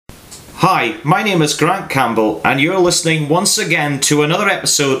Hi, my name is Grant Campbell, and you're listening once again to another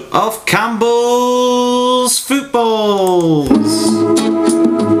episode of Campbell's Footballs.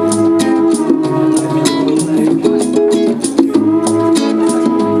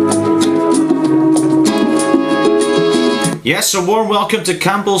 Yes, a warm welcome to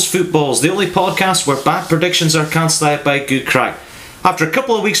Campbell's Footballs, the only podcast where bad predictions are cancelled out by good crack. After a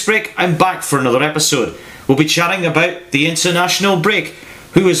couple of weeks break, I'm back for another episode. We'll be chatting about the international break,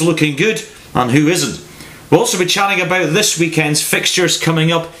 who is looking good and who isn't. We'll also be chatting about this weekend's fixtures coming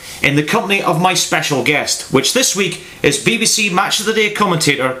up in the company of my special guest, which this week is BBC Match of the Day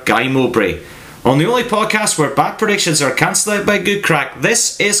commentator Guy Mowbray. On the only podcast where bad predictions are cancelled out by good crack,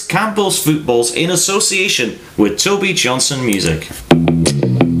 this is Campbell's Footballs in association with Toby Johnson Music.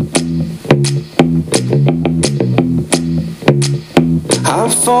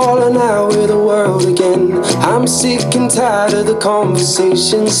 I've fallen out with the world again. I'm sick and tired of the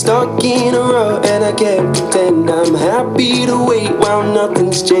conversation. Stuck in a rut and I can't pretend I'm happy to wait while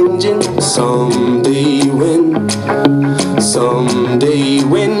nothing's changing. Someday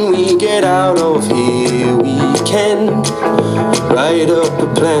when we get out of here, we can write up a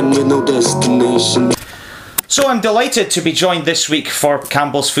plan with no destination. So I'm delighted to be joined this week for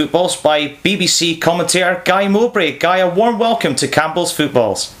Campbell's Footballs by BBC commentator Guy Mowbray. Guy, a warm welcome to Campbell's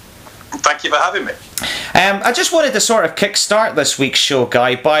Footballs. Thank you for having me. I just wanted to sort of kick-start this week's show,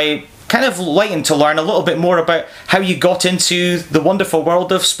 Guy, by kind of liking to learn a little bit more about how you got into the wonderful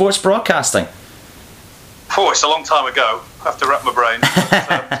world of sports broadcasting. Oh, it's a long time ago. I have to wrap my brain.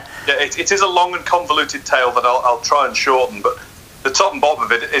 It is a long and convoluted tale that I'll try and shorten, but the top and bottom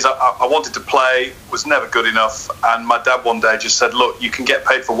of it is I wanted to play, was never good enough, and my dad one day just said, look, you can get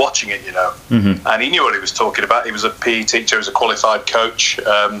paid for watching it, you know. Mm-hmm. And he knew what he was talking about. He was a PE teacher, he was a qualified coach,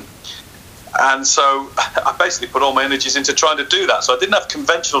 and so I basically put all my energies into trying to do that. So I didn't have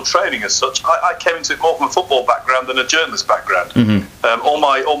conventional training as such. I came into it more from a football background than a journalist background. Mm-hmm.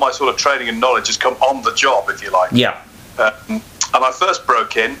 All my sort of training and knowledge has come on the job, if you like. Yeah. And I first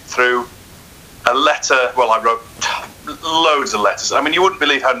broke in through a letter. Well, I wrote loads of letters. I mean, you wouldn't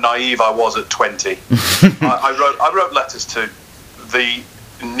believe how naive I was at 20. I wrote letters to the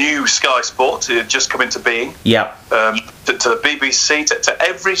new Sky Sports. It had just come into being. Yeah. To the BBC, to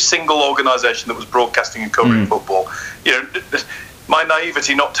every single organisation that was broadcasting and covering football. You know, my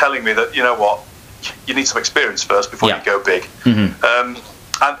naivety not telling me that, you know what, you need some experience first before you go big. Mm-hmm.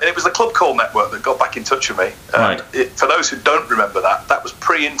 And it was the Club Call network that got back in touch with me. Right. For those who don't remember that was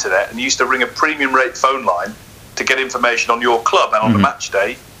pre-internet, and you used to ring a premium rate phone line to get information on your club, and on the match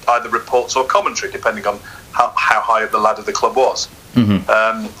day, either reports or commentary, depending on how high up the ladder the club was. Mm-hmm.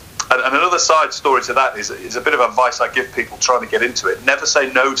 And another side story to that is a bit of advice I give people trying to get into it. Never say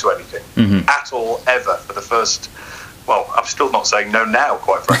no to anything, at all, ever, for the first... Well, I'm still not saying no now,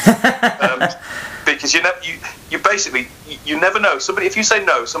 quite frankly. Because you basically never know. If you say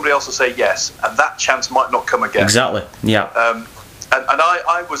no, somebody else will say yes, and that chance might not come again. Exactly. Yeah. And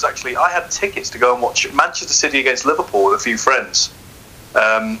I had tickets to go and watch Manchester City against Liverpool with a few friends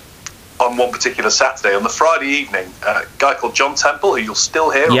on one particular Saturday. On the Friday evening, a guy called John Temple, who you'll still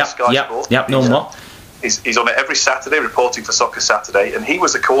hear on Sky Sport. Yep, no more. He's on it every Saturday, reporting for Soccer Saturday, and he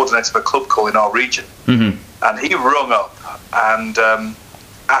was the coordinator of a club call in our region. Mm-hmm. And he rung up and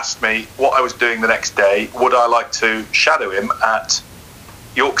asked me what I was doing the next day. Would I like to shadow him at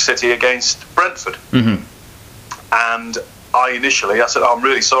York City against Brentford? Mm-hmm. And I said, oh, I'm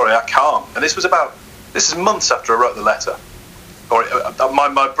really sorry, I can't. And this is months after I wrote the letter. Or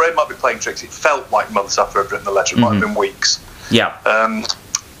my brain might be playing tricks. It felt like months after I'd written the letter. It might have been weeks. Yeah. And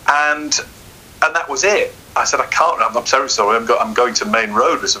that was it. I said, I can't. I'm terribly sorry. I'm going to Main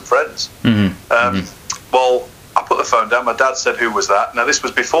Road with some friends. Mm-hmm. Well, I put the phone down. My dad said, who was that? Now, this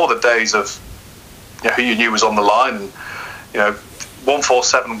was before the days of who you knew was on the line, and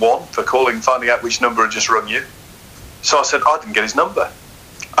 1471 for calling, finding out which number had just rung you. So I said, I didn't get his number,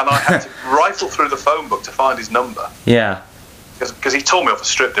 and I had to rifle through the phone book to find his number. Yeah. Because he told me off a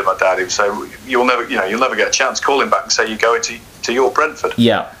strip, did my dad? He would say, you'll never get a chance. Call him back and say you're going to York Brentford.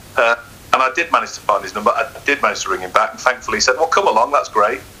 Yeah. And I did manage to find his number. I did manage to ring him back, and thankfully he said, well, come along, that's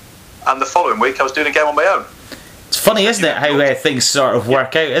great. And the following week I was doing a game on my own. It's funny, isn't it, how things sort of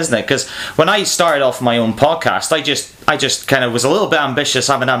work out, isn't it? Because when I started off my own podcast, I just kind of was a little bit ambitious.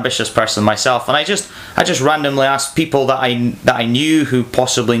 I'm an ambitious person myself, and I just randomly asked people that I knew who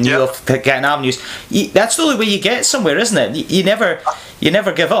possibly knew of getting avenues. That's the only way you get somewhere, isn't it? You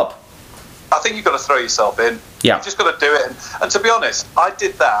never give up. I think you've got to throw yourself in. Yeah. You've just got to do it. And to be honest, I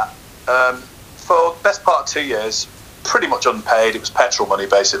did that for the best part of 2 years. Pretty much unpaid. It was petrol money,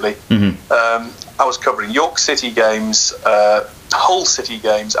 basically. Mm-hmm. I was covering York City games Hull City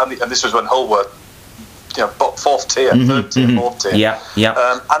games, and this was when Hull were, fourth tier, third tier, fourth tier.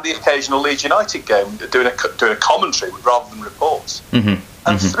 And the occasional Leeds United game, doing a commentary rather than reports.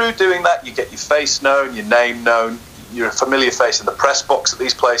 And through doing that, you get your face known, your name known, you're a familiar face in the press box at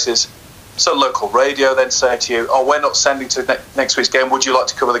these places. So local radio then say to you, "Oh, we're not sending to next week's game. Would you like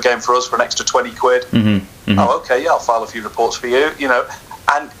to cover the game for us for an extra 20 quid?" Oh, okay, yeah, I'll file a few reports for you.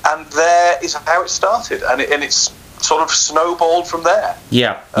 And there is how it started, and it's sort of snowballed from there.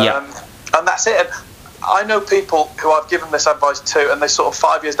 And that's it. And I know people who I've given this advice to, and they sort of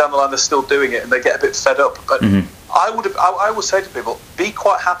 5 years down the line they're still doing it, and they get a bit fed up. But I would say to people, be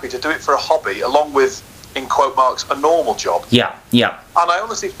quite happy to do it for a hobby, along with, in quote marks, a normal job. And I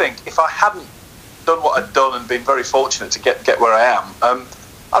honestly think if I hadn't done what I'd done and been very fortunate to get where I am,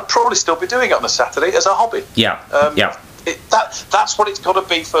 I'd probably still be doing it on a Saturday as a hobby. That's what it's got to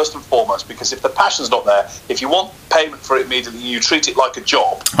be first and foremost, because if the passion's not there, if you want payment for it immediately, you treat it like a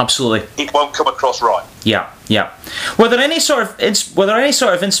job. Absolutely, it won't come across right. Were there any sort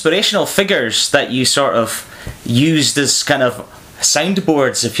of inspirational figures that you sort of used as kind of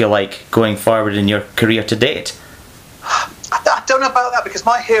soundboards, if you like, going forward in your career to date? I don't know about that, because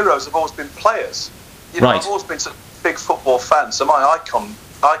my heroes have always been players. I've always been such a big football fan, so my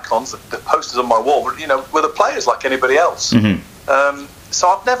icons, the posters on my wall, were the players like anybody else. So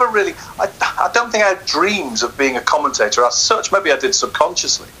I've never really, I don't think I had dreams of being a commentator as such. Maybe I did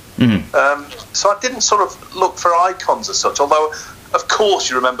subconsciously. So I didn't sort of look for icons as such, although of course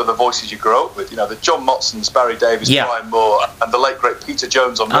you remember the voices you grew up with, the John Motsons, Barry Davies, Brian Moore, and the late great Peter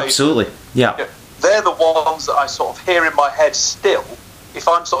Jones on radio. Absolutely, they're the ones that I sort of hear in my head still. If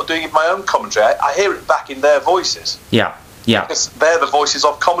I'm sort of doing my own commentary, I hear it back in their voices. Because they're the voices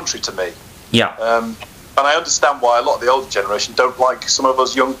of commentary to me. And I understand why a lot of the older generation don't like some of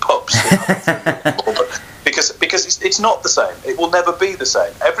us young pups. Because it's not the same. It will never be the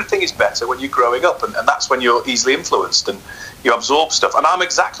same. Everything is better when you're growing up, and that's when you're easily influenced and you absorb stuff. And I'm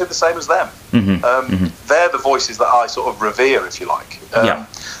exactly the same as them. They're the voices that I sort of revere, if you like.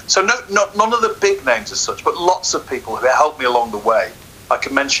 So none of the big names as such, but lots of people who helped me along the way. I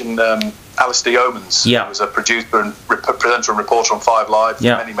can mention Alistair Yeomans, who was a producer and presenter and reporter on 5 Live for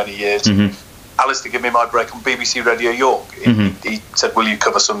many, many years. Alistair gave me my break on BBC Radio York. He said, "Will you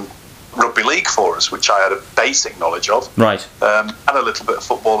cover some rugby league for us?" which I had a basic knowledge of. And a little bit of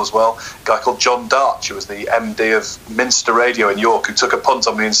football as well. A guy called John Darch, who was the MD of Minster Radio in York, who took a punt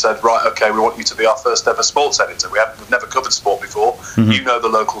on me and said, "Right, okay, we want you to be our first ever sports editor. We've never covered sport before. You know the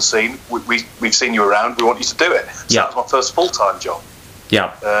local scene. We've seen you around. We want you to do it." So that was my first full-time job.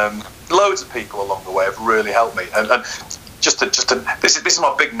 Loads of people along the way have really helped me, and this is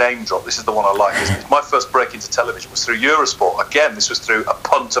my big name drop. This is the one I like. My first break into television was through Eurosport. Again, this was through a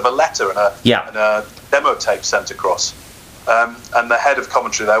punt of a letter and a demo tape sent across. And the head of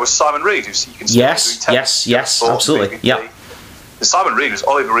commentary there was Simon Reed, who you can see yes, absolutely, Simon Reed was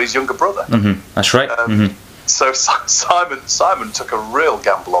Oliver Reed's younger brother. That's right. So Simon took a real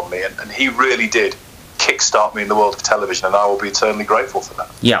gamble on me, and he really did kickstart me in the world of television, and I will be eternally grateful for that.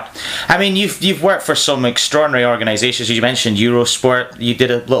 I mean, you've worked for some extraordinary organisations. You mentioned Eurosport. You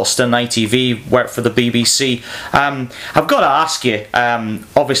did a little stint on ITV. Worked for the BBC. I've got to ask you.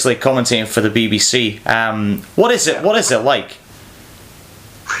 Obviously, commentating for the BBC. What is it like?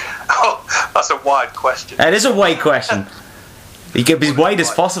 Oh, that's a wide question. It is a wide question. You can be as wide as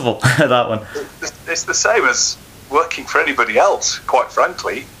possible. That one. It's the same as working for anybody else, quite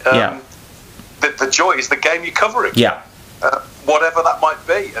frankly. The joy is the game you're covering. Whatever that might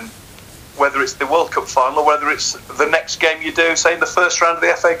be, and whether it's the World Cup final or whether it's the next game you do, say in the first round of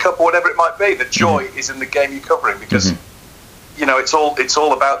the FA Cup or whatever it might be, the joy is in the game you're covering, because it's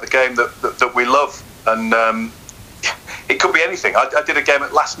all about the game that we love, and it could be anything. I did a game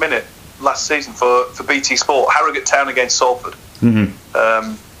at last minute last season for BT Sport, Harrogate Town against Salford.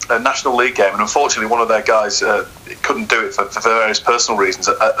 A National League game, and unfortunately one of their guys couldn't do it for various personal reasons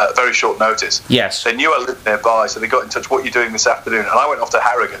at very short notice. They knew I lived nearby, so they got in touch, "What are you doing this afternoon?" And I went off to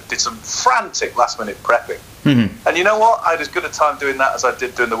Harrogate, did some frantic last minute prepping. And you know what? I had as good a time doing that as I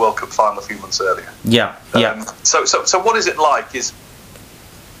did doing the World Cup final a few months earlier. So what is it like is,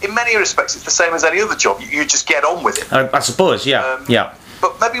 in many respects, it's the same as any other job. You just get on with it. I suppose,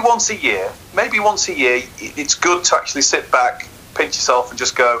 But maybe once a year, it's good to actually sit back, pinch yourself, and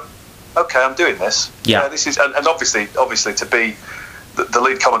just go, "Okay, I'm doing this." This is, and obviously to be the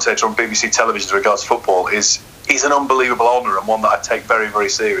lead commentator on BBC television as regards football is an unbelievable honour, and one that I take very, very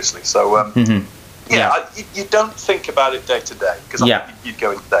seriously. So you don't think about it day to day, because I think you'd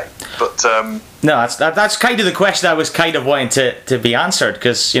go insane. But no, that's kind of the question I was kind of wanting to be answered,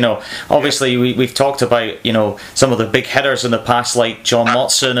 because obviously we've talked about some of the big hitters in the past, like John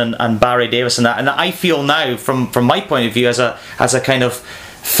Motson and Barry Davis and that, and I feel now from my point of view as a kind of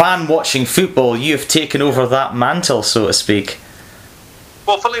fan watching football, you've taken over that mantle, so to speak.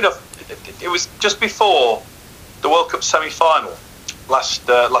 Well, funnily enough, it was just before the World Cup semi-final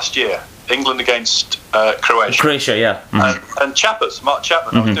last year, England against Croatia. Yeah. Mm-hmm. And Chappers, Mark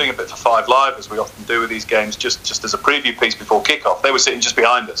Chapman, I was doing a bit for 5 Live, as we often do with these games, just as a preview piece before kick-off. They were sitting just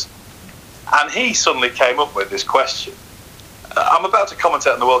behind us. And he suddenly came up with this question. I'm about to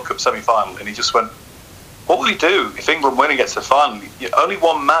commentate on the World Cup semi-final, and he just went, what will you do if England win and gets to the final? Only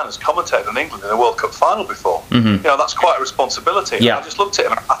one man has commentated on England in a World Cup final before. Mm-hmm. That's quite a responsibility. Yeah. And I just looked at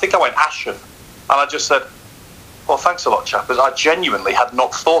him, and I think I went ashen. And I just said, well, thanks a lot, Chappers. I genuinely had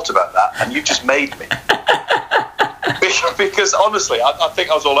not thought about that, and you've just made me. Because honestly, I think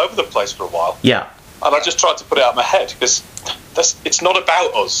I was all over the place for a while. Yeah. And I just tried to put it out of my head, because it's not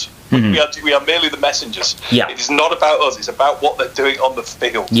about us. Mm-hmm. We are merely the messengers. Yeah. It is not about us. It's about what they're doing on the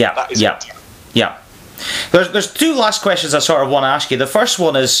field. Yeah. That is it. Yeah. There's 2 last questions I sort of want to ask you. The first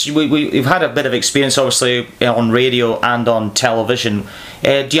one is, we've had a bit of experience, obviously, on radio and on television.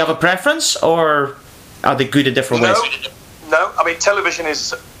 Do you have a preference, or are they good in different ways? No. I mean, television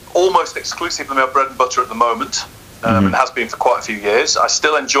is almost exclusively my bread and butter at the moment. And has been for quite a few years. I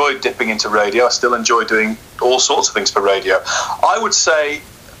still enjoy dipping into radio. I still enjoy doing all sorts of things for radio. I would say,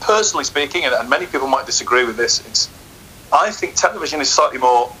 personally speaking, and many people might disagree with this, I think television is slightly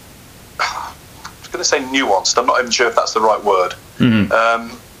more, I was going to say nuanced. I'm not even sure if that's the right word.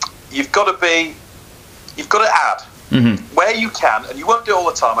 Mm-hmm. You've got to add. Mm-hmm. Where you can, and you won't do it all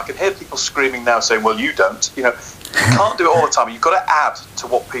the time. I can hear people screaming now saying, well, you don't. You can't do it all the time. You've got to add to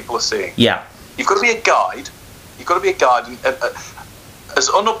what people are seeing. Yeah. You've got to be a guide. You've got to be a guide, and as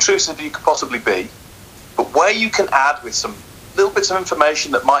unobtrusive as you could possibly be, but where you can add with some little bits of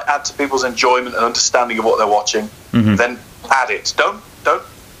information that might add to people's enjoyment and understanding of what they're watching, then add it. Don't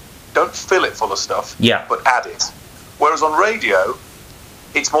fill it full of stuff, but add it. Whereas on radio,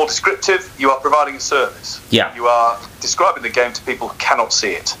 it's more descriptive. You are providing a service. Yeah. You are describing the game to people who cannot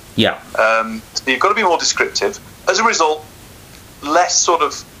see it. Yeah. So you've got to be more descriptive. As a result, less sort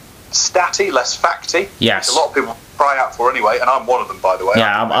of statty, less facty. Yes. Which a lot of people cry out for anyway, and I'm one of them, by the way.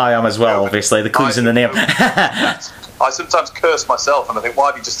 Yeah, I am as well, obviously. The clue's in the name. I sometimes curse myself, and I think, why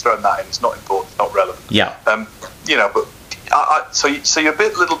have you just thrown that in? It's not important, it's not relevant. Yeah. But so you're a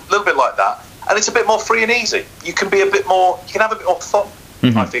little bit like that, and it's a bit more free and easy. You can have a bit more fun,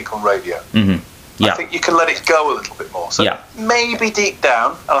 I think, on radio. Mm-hmm. Yeah. I think you can let it go a little bit more. So maybe deep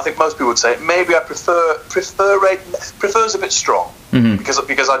down, and I think most people would say, maybe I prefer's a bit strong,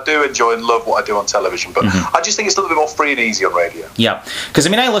 because I do enjoy and love what I do on television. But I just think it's a little bit more free and easy on radio. Yeah, because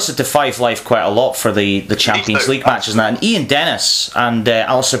I listen to 5 Live quite a lot for the Champions League matches and that. And Ian Dennis and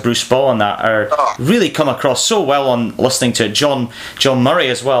Alistair Bruce-Ball and that are really come across so well on listening to it. John Murray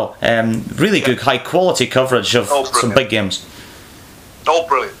as well. Really good, high quality coverage of some big games. All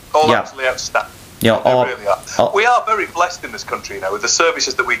brilliant. All absolutely outstanding. Yeah, they really are. We are very blessed in this country, with the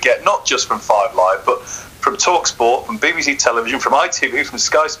services that we get, not just from 5 Live, but from TalkSport, from BBC Television, from ITV, from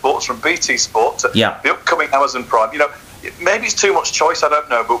Sky Sports, from BT Sport, to the upcoming Amazon Prime. Maybe it's too much choice, I don't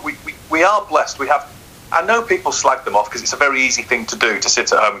know, but we are blessed. I know people slag them off because it's a very easy thing to do, to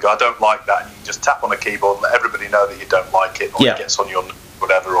sit at home and go, I don't like that, and you can just tap on a keyboard and let everybody know that you don't like it, or it gets on your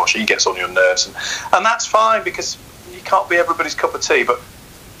whatever, or she gets on your nerves, and that's fine, because you can't be everybody's cup of tea. But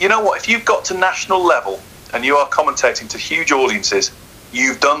you know what? If you've got to national level and you are commentating to huge audiences,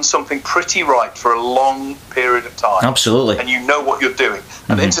 you've done something pretty right for a long period of time. Absolutely. And you know what you're doing.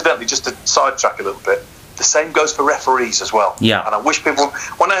 And incidentally, just to sidetrack a little bit, the same goes for referees as well. Yeah. And I wish when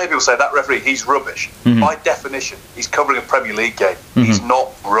I hear people say that referee, he's rubbish, by definition, he's covering a Premier League game. He's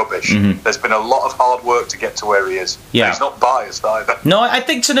not rubbish. There's been a lot of hard work to get to where he is. Yeah. And he's not biased either. No, I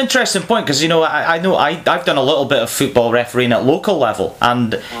think it's an interesting point, because I know I've done a little bit of football refereeing at local level,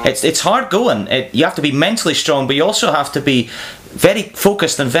 and it's hard going. You have to be mentally strong, but you also have to be very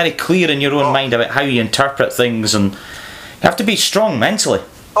focused and very clear in your own mind about how you interpret things, and you have to be strong mentally.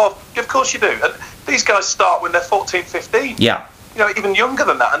 Oh, of course you do. And these guys start when they're 14, 15. Yeah. Even younger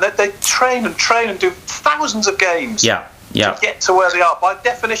than that. And they train and do thousands of games to get to where they are. By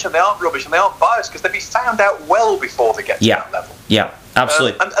definition, they aren't rubbish and they aren't biased, because they'd be found out well before they get to that level. Yeah,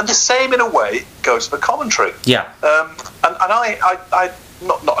 absolutely. And the same, in a way, goes for commentary. Yeah. And I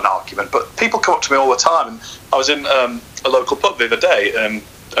not an argument, but people come up to me all the time. And I was in a local pub the other day, and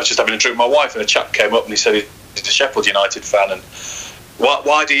I was just having a drink with my wife, and a chap came up and he said he's a Sheffield United fan, and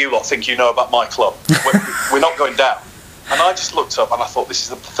Why do you lot think you know about my club? We're not going down. And I just looked up and I thought, this is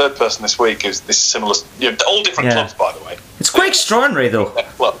the third person this week who's this similar, all different clubs, by the way. It's quite extraordinary, though.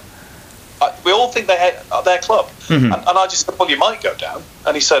 Club. We all think they hate their club. And I just said, well, you might go down.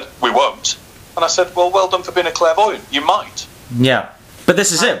 And he said, we won't. And I said, well done for being a clairvoyant. You might. Yeah. But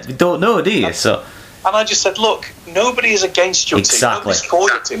this is it. We don't know, do you? So. And I just said, look, nobody is against your team. Nobody's for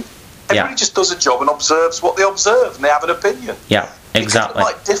your team. Everybody just does a job and observes what they observe, and they have an opinion. Yeah, exactly.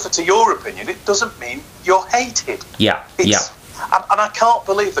 Because it might differ to your opinion. It doesn't mean you're hated. Yeah, And I can't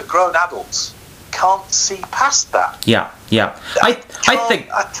believe that grown adults can't see past that. Yeah. I think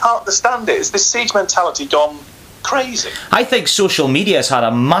I can't understand it. It's this siege mentality gone crazy. I think social media has had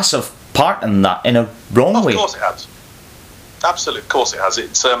a massive part in that, in a wrong way. Of course it has. Absolutely, of course it has.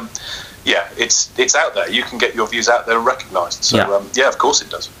 It's it's out there. You can get your views out there and recognised. So of course it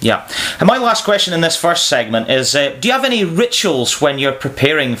does. Yeah. And my last question in this first segment is: do you have any rituals when you're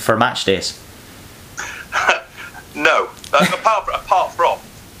preparing for match days? No, apart from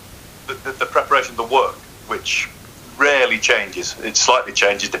the preparation, the work, which rarely changes. It slightly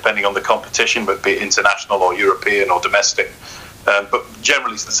changes depending on the competition, but be it international or European or domestic. But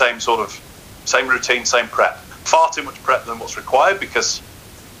generally, it's the same routine, same prep. Far too much prep than what's required because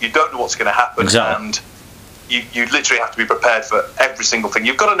you don't know what's going to happen, and you literally have to be prepared for every single thing.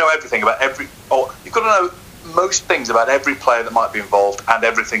 You've got to know everything about you've got to know most things about every player that might be involved and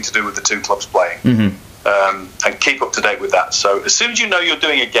everything to do with the two clubs playing, and keep up to date with that. So as soon as you know you're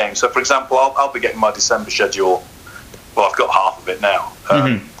doing a game, so for example, I'll be getting my December schedule. Well, I've got half of it now,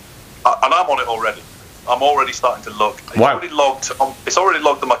 and I'm on it already. I'm already starting to look. It's already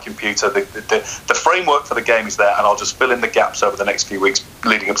logged on my computer. The framework for the game is there, and I'll just fill in the gaps over the next few weeks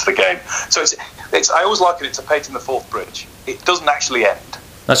leading up to the game. So it's I always liken it to painting the Forth Bridge. It doesn't actually end.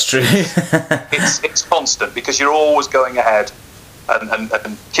 That's true. it's constant because you're always going ahead, and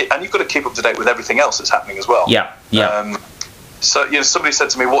you've got to keep up to date with everything else that's happening as well. Yeah. So somebody said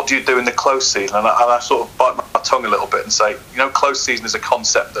to me, "What do you do in the close season?" And I sort of bite my tongue a little bit and say, close season is a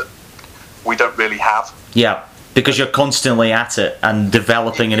concept that we don't really have. Yeah, because you're constantly at it and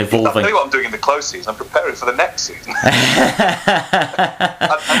developing and evolving. I'll tell you what I'm doing in the close season. I'm preparing for the next season.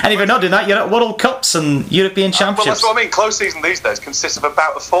 And if you're not doing that, you're at World Cups and European Championships. Well, that's what I mean. Close season these days consists of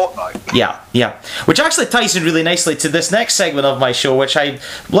about a fortnight. Yeah. Which actually ties in really nicely to this next segment of my show, which I'd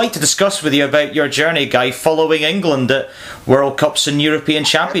like to discuss with you about your journey, Guy, following England at World Cups and European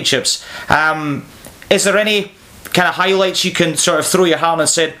Championships. Is there any kind of highlights you can sort of throw your hat on and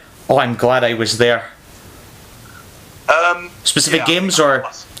say, oh, I'm glad I was there? Specific games or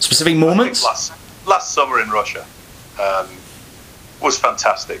specific moments? Last summer in Russia was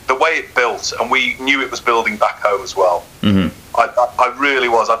fantastic. The way it built, and we knew it was building back home as well. I really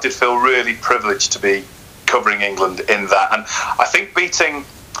was. I did feel really privileged to be covering England in that. And I think beating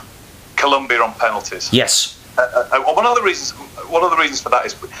Colombia on penalties. Yes. One of the reasons for that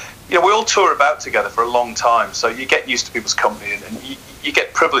is, we all tour about together for a long time, so you get used to people's company, and you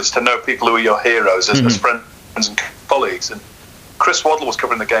get privileged to know people who are your heroes as friends and colleagues. And Chris Waddle was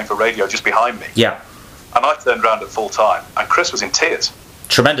covering the game for radio just behind me. Yeah. And I turned around at full time, and Chris was in tears.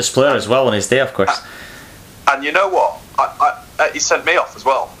 Tremendous player as well on his day, of course. And you know what? He sent me off as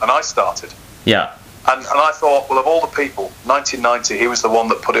well, and I started. Yeah. And I thought, well, of all the people, 1990, he was the one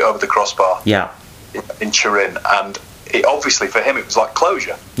that put it over the crossbar. Yeah. In Turin, and obviously for him it was like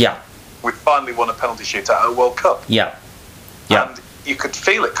closure. Yeah. We finally won a penalty shootout at a World Cup. Yeah. And you could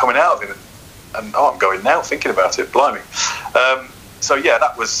feel it coming out of him, and I'm going now thinking about it, blimey. So yeah,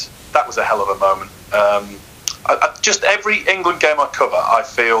 that was a hell of a moment. Just every England game I cover, I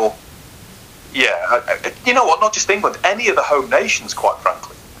feel, you know what? Not just England, any of the home nations, quite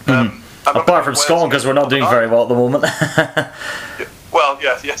frankly. Apart from Scotland, because we're not doing very well at the moment. Well,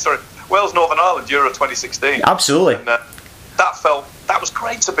 sorry. Wales, Northern Ireland, Euro 2016. Absolutely. And that was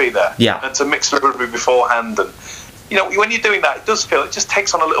great to be there. Yeah. And to mix the rugby beforehand, and when you're doing that, it just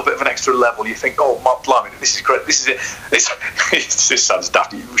takes on a little bit of an extra level. You think, oh, my blimey, this is great. This is it. This sounds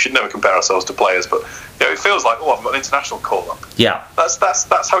daft. We should never compare ourselves to players, but it feels like, oh, I've got an international call up. Yeah.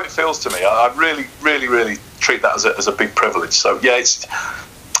 That's how it feels to me. I really, really, really treat that as a big privilege. So yeah, it's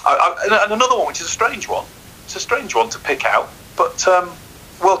and another one, which is a strange one. It's a strange one to pick out, but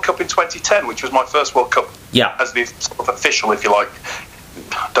World Cup in 2010, which was my first World Cup as the sort of official, if you like.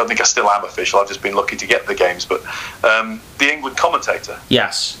 I don't think I still am official. I've just been lucky to get the games. But the England commentator,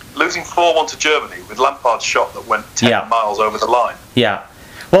 losing 4-1 to Germany with Lampard's shot that went 10 miles over the line. Yeah.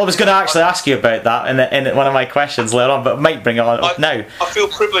 Well, I was going to actually ask you about that in one of my questions later on, but I might bring it on now. I feel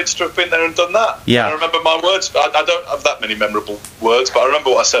privileged to have been there and done that. Yeah. I remember my words. I don't have that many memorable words, but I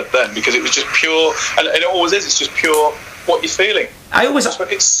remember what I said then, because it was just pure, and it always is. It's just pure what you're feeling.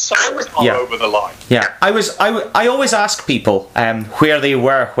 It's so far over the line. Yeah, I always ask people where they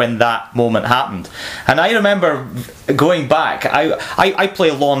were when that moment happened, and I remember going back. I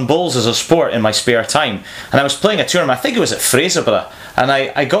play lawn bowls as a sport in my spare time, and I was playing a tournament. I think it was at Fraserburgh, and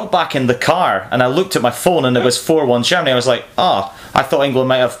I got back in the car and I looked at my phone and it was 4-1 Germany. I was like, I thought England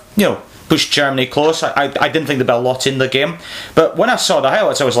might have pushed Germany close. I didn't think there'd be a lot in the game, but when I saw the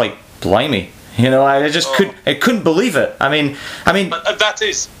highlights, I was like, blimey. I just couldn't believe it. I mean, and that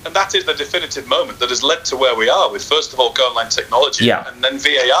is the definitive moment that has led to where we are with, first of all, goal line technology, and then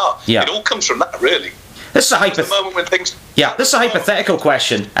VAR. It all comes from that, really. This is a hypothetical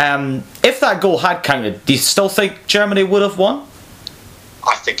question. If that goal had counted, do you still think Germany would have won?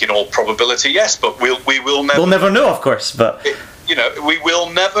 I think in all probability, yes, but we will never. We'll never know, of course, but we will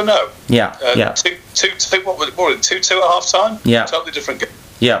never know. Yeah. 2-2. What was it? 2-2 at half time. Yeah. Totally different game.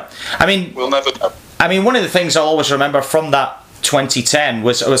 Yeah, I mean, we'll never know. I mean, one of the things I'll always remember from that 2010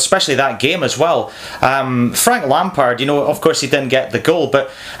 was especially that game as well. Frank Lampard, of course he didn't get the goal,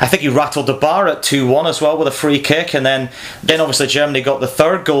 but I think he rattled the bar at 2-1 as well with a free kick, and then obviously Germany got the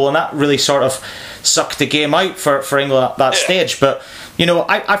third goal, and that really sort of sucked the game out for England at that stage. But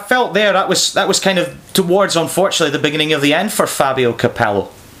I felt that was kind of towards, unfortunately, the beginning of the end for Fabio Capello.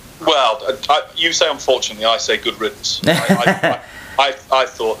 Well, you say unfortunately, I say good riddance. I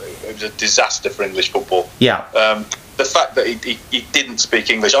thought it was a disaster for English football. Yeah. The fact that he didn't speak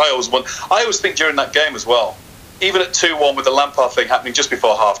English, I always think during that game as well, even at 2-1 with the Lampard thing happening just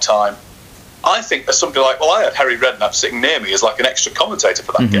before half time, I think there's somebody like, I had Harry Redknapp sitting near me as like an extra commentator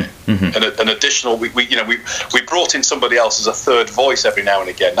for that game, and an additional. We brought in somebody else as a third voice every now and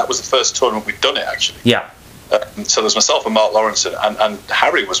again. That was the first tournament we'd done it, actually. Yeah. So there's myself and Mark Lawrence, and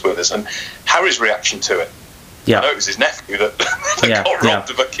Harry was with us, and Harry's reaction to it. Yeah. I know it was his nephew that got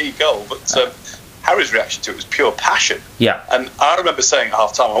robbed of a key goal, but Harry's reaction to it was pure passion. Yeah. And I remember saying at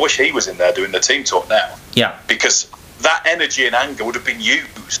half time, I wish he was in there doing the team talk now. Yeah. Because that energy and anger would have been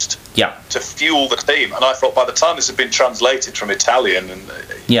used to fuel the team. And I thought by the time this had been translated from Italian, and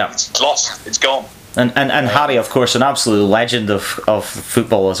it's lost, it's gone. And Harry, of course, an absolute legend of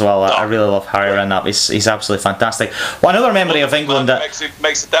football as well. I really love Harry Redknapp. He's absolutely fantastic. Well, another memory of England that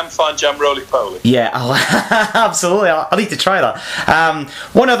makes a damn fine jam roly-poly. Yeah, absolutely. I'll need to try that.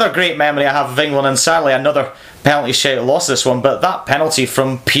 One other great memory I have of England, and sadly another penalty shout lost this one, but that penalty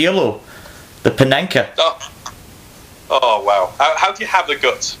from Pirlo, the Panenka. Oh wow! How do you have the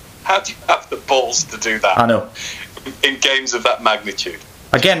guts? How do you have the balls to do that? I know. In games of that magnitude.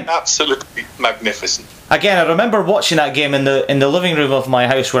 Again, absolutely magnificent. Again, I remember watching that game in the living room of my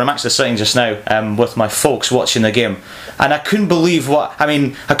house where I'm actually sitting just now, with my folks watching the game, and I couldn't believe what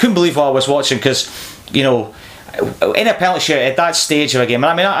I was watching, because in a penalty shootout at that stage of a game.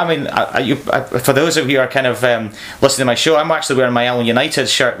 For those of you who are kind of listening to my show, I'm actually wearing my Allen United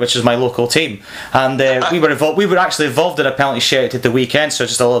shirt, which is my local team, and we were actually involved in a penalty shootout at the weekend. So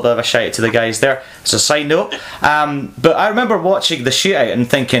just a little bit of a shout out to the guys there. It's a side note. But I remember watching the shootout and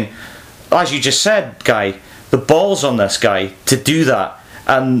thinking, as you just said, Guy, the balls on this guy to do that,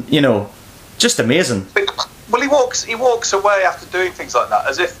 and just amazing. Well, he walks away after doing things like that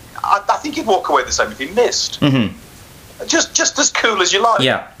as if. I think he'd walk away the same if he missed. Just as cool as you like.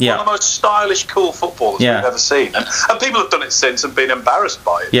 Yeah. One of the most stylish, cool footballers we've ever seen. And people have done it since and been embarrassed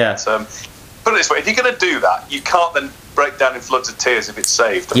by it. Yeah. But, put it this way: if you're going to do that, you can't then break down in floods of tears if it's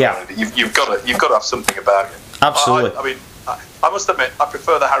saved. Yeah. You've got to have something about it. Absolutely. I must admit, I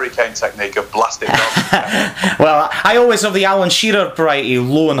prefer the Harry Kane technique of blasting off. Well, I always have the Alan Shearer variety,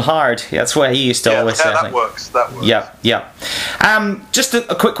 low and hard. That's what he used to always say. That works. Yeah. Just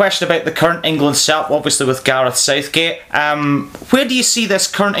a quick question about the current England setup, obviously with Gareth Southgate. Where do you see this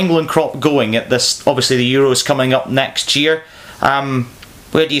current England crop going at this? Obviously, the Euros coming up next year.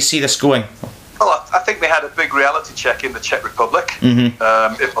 Where do you see this going? Well, I think they had a big reality check in the Czech Republic.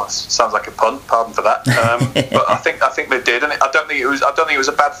 It sounds like a pun. Pardon for that. But I think they did, and I don't think it was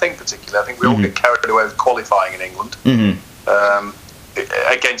a bad thing particularly. I think we all get carried away with qualifying in England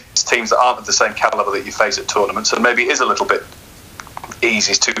against teams that aren't of the same calibre that you face at tournaments, and maybe it is a little bit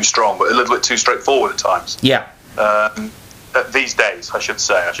easy, too strong, but a little bit too straightforward at times. Yeah. These days, I should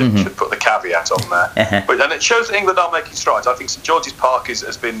say. I should put the caveat on there. And it shows that England are making strides. I think St George's Park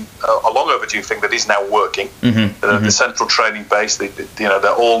has been a long overdue thing that is now working. The central training base, they're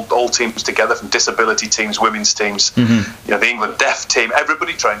all teams together, from disability teams, women's teams, the England deaf team.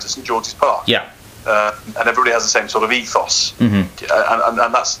 Everybody trains at St George's Park. Yeah. And everybody has the same sort of ethos. And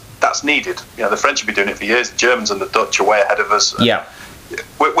that's needed. The French have been doing it for years. The Germans and the Dutch are way ahead of us. Yeah.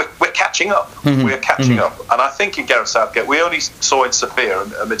 We're catching up. We're catching up. And I think in Gareth Southgate, we only saw in Sevilla,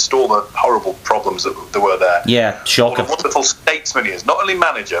 amidst all the horrible problems that were there. Yeah, shocking. What a wonderful statesman he is. Not only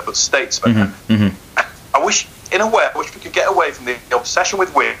manager, but statesman. I wish we could get away from the obsession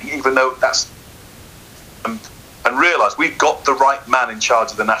with winning, even though that's... and realise we've got the right man in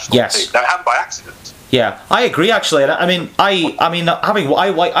charge of the national team. Now, it happened by accident. Yeah, I agree. Actually, I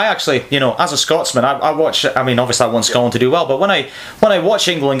actually, you know, as a Scotsman, I watch. I mean, obviously, I want Scotland to do well, but when I watch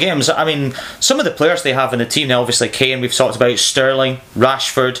England games, I mean, some of the players they have in the team now, obviously Kane, we've talked about Sterling,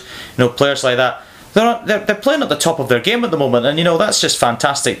 Rashford, you know, players like that. They're playing at the top of their game at the moment, and you know that's just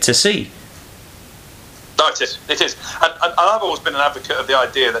fantastic to see. No, it is. It is, and I've always been an advocate of the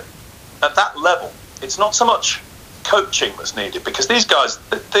idea that at that level, it's not so much coaching that's needed, because these guys,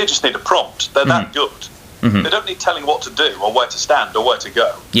 they just need a prompt. They're that good. They don't need telling what to do or where to stand or where to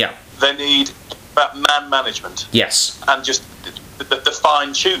go. Yeah, they need that man management. Yes, and just the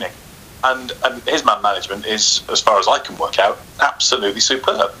fine tuning, and his man management is, as far as I can work out, absolutely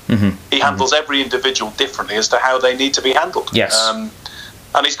superb. He handles every individual differently as to how they need to be handled. Yes.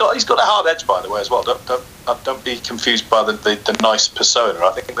 And he's got a hard edge, by the way, as well. Don't be confused by the nice persona.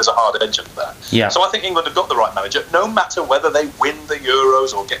 I think there's a hard edge of that. Yeah. So I think England have got the right manager, no matter whether they win the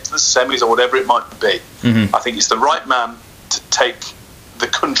Euros or get to the semis or whatever it might be. I think it's the right man to take the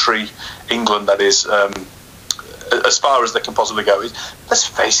country, England, that is, as far as they can possibly go. Let's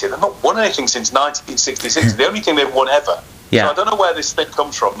face it, they've not won anything since 1966. The only thing they've won ever. Yeah. So I don't know where this thing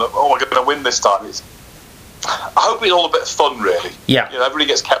comes from. That, we're going to win this time. I hope it's all a bit of fun, really. Yeah. You know, everybody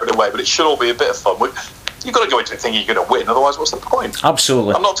gets carried away, but it should all be a bit of fun. You've got to go into it thinking you're going to win, otherwise what's the point?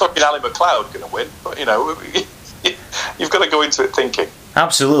 Absolutely. I'm not talking Ali McLeod going to win, but, you know, you've got to go into it thinking.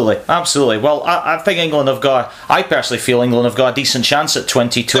 Absolutely. Well, I think England have got... I personally feel England have got a decent chance at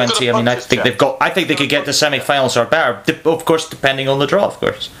 2020. I mean, I think they could get to semi-finals or better, of course, depending on the draw, of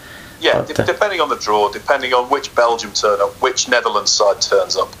course. Yeah, depending on the draw, depending on which Belgium turn up, which Netherlands side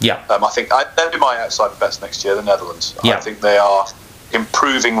turns up. Yeah. I think they'll be my outside best next year, the Netherlands. Yeah. I think they are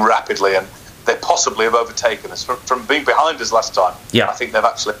improving rapidly, and they possibly have overtaken us from being behind us last time. Yeah. I think they've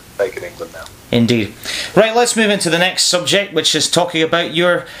actually taken England now. Indeed. Right, let's move into the next subject, which is talking about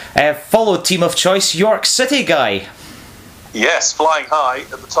your followed team of choice, York City, Guy. Yes, flying high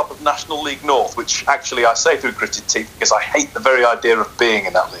at the top of National League North, which actually I say through gritted teeth because I hate the very idea of being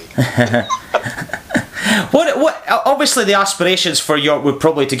in that league. What? Obviously, the aspirations for York would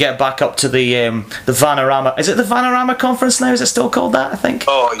probably to get back up to the Vanarama. Is it the Vanarama Conference now? Is it still called that? I think.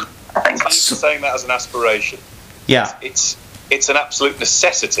 Oh, you're saying that as an aspiration. Yeah. It's an absolute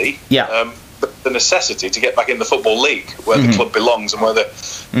necessity. Yeah. The necessity to get back in the Football League, where the club belongs and where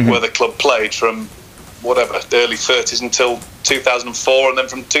the club played from whatever, the early 30s until 2004, and then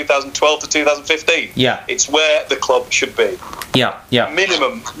from 2012 to 2015. Yeah. It's where the club should be. Yeah.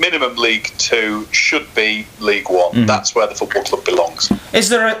 Minimum League 2 should be League 1. That's where the football club belongs. Is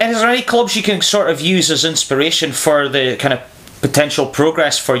there any clubs you can sort of use as inspiration for the kind of potential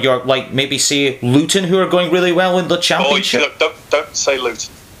progress for York, like maybe say Luton, who are going really well in the Championship? Oh, don't say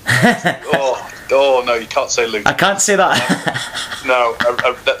Luton. Oh no, you can't say Luton. I can't say that. No,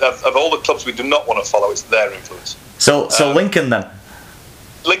 of all the clubs we do not want to follow, it's their influence. So Lincoln then?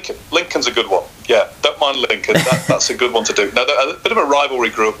 Lincoln's a good one. Yeah, don't mind Lincoln. That's a good one to do. Now, a bit of a rivalry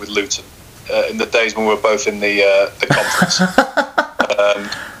grew up with Luton in the days when we were both in the conference.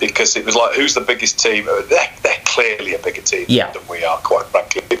 Because it was like, who's the biggest team? They're clearly a bigger team than we are, quite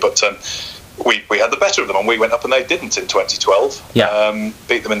frankly. But we had the better of them, and we went up and they didn't in 2012. Yeah.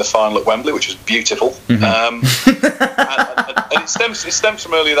 Beat them in the final at Wembley, which was beautiful. And it stems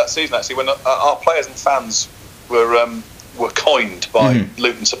from earlier that season, actually, when our players and fans were coined by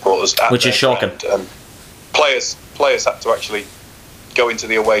Luton supporters. Which is shocking. Players had to actually go into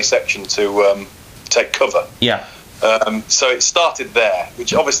the away section to take cover. Yeah. So it started there,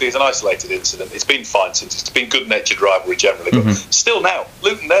 which obviously is an isolated incident. It's been fine since. It's been good-natured rivalry generally, but still now,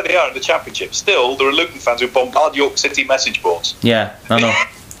 Luton, there they are in the Championship. Still, there are Luton fans who bombard York City message boards. Yeah, I know.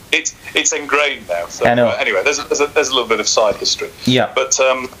 It's ingrained now. So, I know. Anyway, there's a little bit of side history. Yeah. But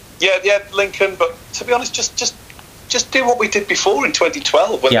Lincoln. But to be honest, just do what we did before in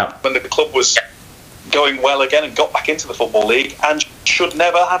 2012 when the club was going well again and got back into the Football League and should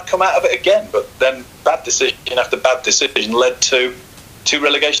never have come out of it again. But then bad decision after bad decision led to 2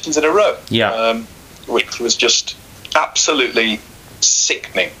 relegations in a row. Yeah. Which was just absolutely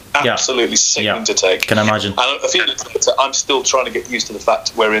sickening. Absolutely sickening to take. Can imagine. And a few years later, I'm still trying to get used to the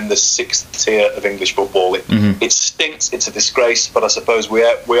fact we're in the 6th tier of English football. It stinks. It's a disgrace. But I suppose we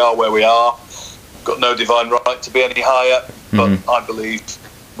are where we are. Got no divine right to be any higher. But I believe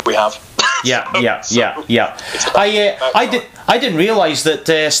we have. Yeah. I didn't realise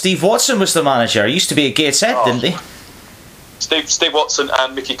that Steve Watson was the manager. He used to be at Gateshead, didn't he? Steve Watson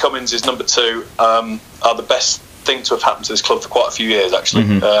and Mickey Cummins is number 2. Are the best thing to have happened to this club for quite a few years,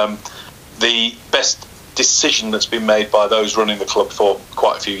 actually. The best decision that's been made by those running the club for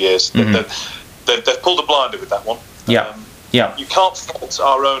quite a few years. They've pulled a blinder with that one. You can't fault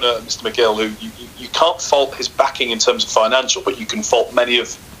our owner, Mr. McGill, who you can't fault his backing in terms of financial, but you can fault many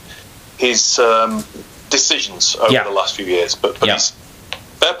of his decisions over the last few years. But he's,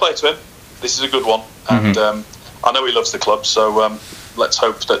 fair play to him. This is a good one, and I know he loves the club. So let's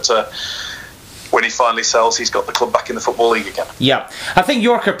hope that when he finally sells, he's got the club back in the Football League again. Yeah, I think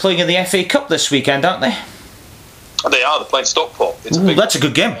York are playing in the FA Cup this weekend, aren't they? They are. They're playing Stockport. That's a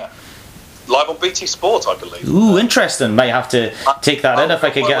good game. Live on BT Sport, I believe. Ooh, interesting. Might have to take that in if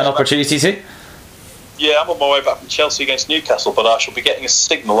I could get an opportunity to. Yeah, I'm on my way back from Chelsea against Newcastle, but I shall be getting a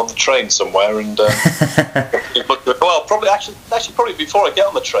signal on the train somewhere, and well, probably before I get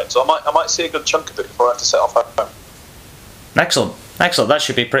on the train, so I might see a good chunk of it before I have to set off home. Excellent. That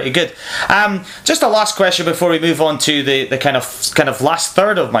should be pretty good. Just a last question before we move on to the kind of last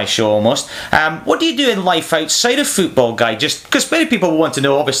third of my show almost. What do you do in life outside of football, Guy? Just because many people want to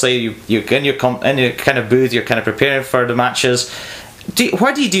know. Obviously, you're in your kind of booth, you're kind of preparing for the matches.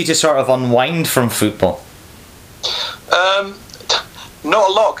 What do you do to sort of unwind from football? Not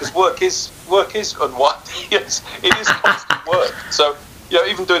a lot, because work is unwinding. Yes, it is constant work. So.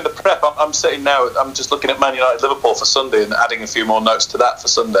 Even doing the prep, I'm sitting now, I'm just looking at Man United Liverpool for Sunday and adding a few more notes to that for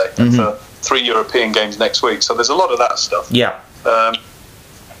Sunday and for 3 European games next week. So there's a lot of that stuff. Yeah.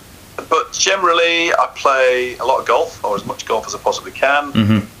 But generally, I play a lot of golf, or as much golf as I possibly can.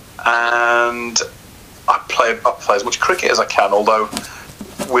 And I play as much cricket as I can, although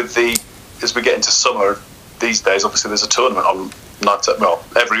as we get into summer these days, obviously there's a tournament on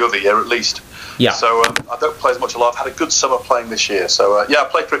every other year at least. Yeah. So I don't play as much as I've had a good summer playing this year. So I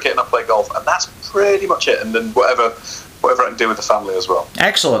play cricket and I play golf, and that's pretty much it. And then whatever I can do with the family as well.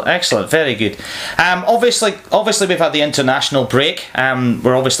 Excellent, very good. Obviously we've had the international break.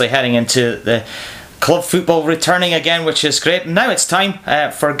 We're obviously heading into the club football returning again, which is great. Now it's time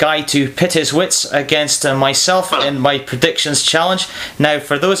for Guy to pit his wits against myself in my predictions challenge. Now,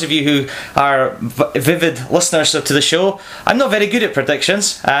 for those of you who are vivid listeners to the show, I'm not very good at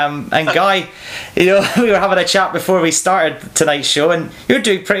predictions. And Guy, we were having a chat before we started tonight's show, and you're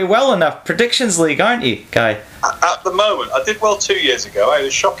doing pretty well in the predictions league, aren't you, Guy? At the moment, I did well 2 years ago. I had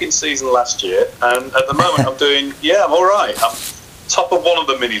a shocking season last year, and at the moment I'm all right. I'm top of one of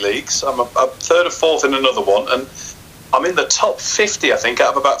the mini leagues. I'm third or fourth in another one, and I'm in the top 50, I think,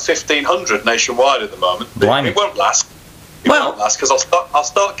 out of about 1,500 nationwide at the moment. It won't last. It won't last, because I'll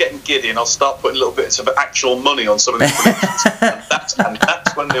start getting giddy, and I'll start putting little bits of actual money on some of these predictions, and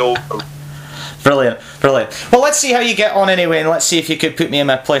that's when they all go. Brilliant. Well, let's see how you get on anyway, and let's see if you could put me in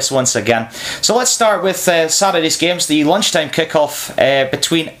my place once again. So let's start with Saturday's games, the lunchtime kickoff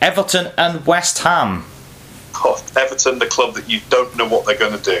between Everton and West Ham. Everton, the club that you don't know what they're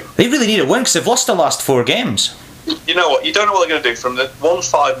going to do. They really need a win because they've lost the last 4 games. You know what? You don't know what they're going to do from the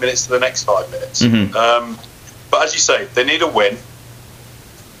 5 minutes to the next 5 minutes. But as you say, they need a win.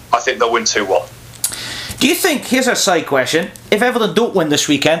 I think they'll win 2-1. Do you think, here's a side question, if Everton don't win this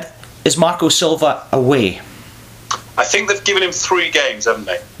weekend, is Marco Silva away? I think they've given him 3 games, haven't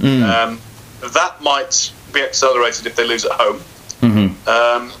they? That might be accelerated if they lose at home.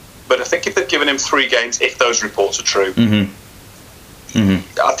 But I think if they've given him 3 games, if those reports are true,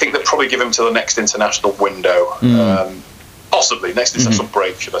 I think they'll probably give him to the next international window. Possibly, next international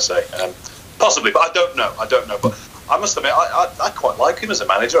break, should I say. Possibly, but I don't know. But I must admit, I quite like him as a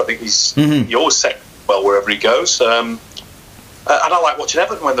manager. I think he always set well wherever he goes. And I like watching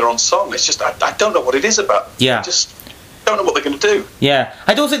Everton when they're on song. It's just, I don't know what it is about. I just don't know what they're going to do. Yeah,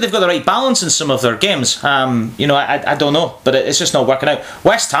 I don't think they've got the right balance in some of their games. I don't know, but it's just not working out.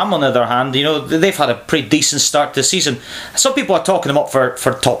 West Ham, on the other hand, they've had a pretty decent start to the season. Some people are talking them up for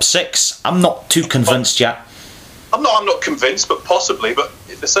top 6. I'm not too convinced yet. I'm not convinced, but possibly. But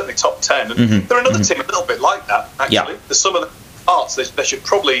they're certainly top 10. And they're another team a little bit like that. Actually, there's some of the parts they should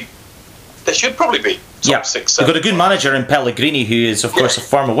probably be top 6. They've got a good manager in Pellegrini, who is of course a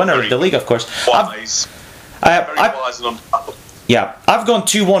former winner of the league. Of course, wise. Very wise and untappable. Yeah, I've gone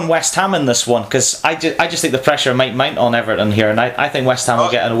 2-1 West Ham in this one because I just think the pressure might mount on Everton here, and I think West Ham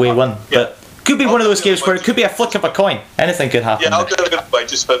will get an away win. But could be one of those games where it could be a flick of a coin. Anything could happen. Yeah, I'll go the other way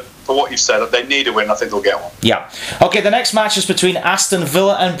just for what you've said. They need a win. I think they'll get one. Yeah. Okay, the next match is between Aston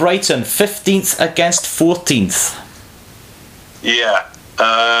Villa and Brighton, 15th against 14th. Yeah.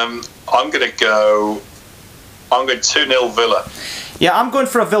 I'm going to go I'm going 2-0 Villa. Yeah, I'm going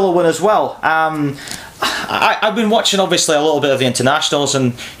for a Villa win as well. I've been watching obviously a little bit of the internationals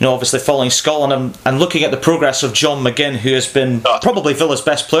and obviously following Scotland and looking at the progress of John McGinn, who has been probably Villa's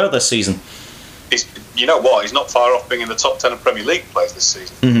best player this season. You know what? He's not far off being in the top 10 of Premier League players this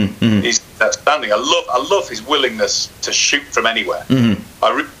season. He's outstanding. I love his willingness to shoot from anywhere. I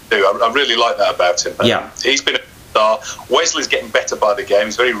really do. I really like that about him. Yeah. He's been a star. Wesley's getting better by the game.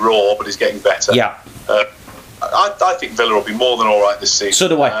 He's very raw, but he's getting better. Yeah. I think Villa will be more than all right this season. So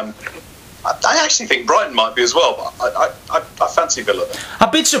do I. I actually think Brighton might be as well, but I fancy Villa there.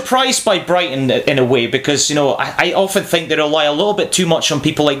 I've been surprised by Brighton in a way because, I often think they rely a little bit too much on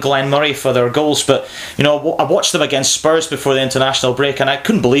people like Glenn Murray for their goals, but, I watched them against Spurs before the international break and I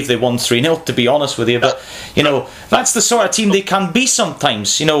couldn't believe they won 3-0, to be honest with you, but, that's the sort of team they can be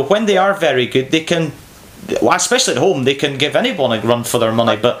sometimes. When they are very good, they can, especially at home, they can give anyone a run for their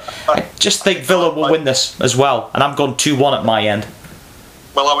money, but I just think Villa will win this as well, and I'm going 2-1 at my end.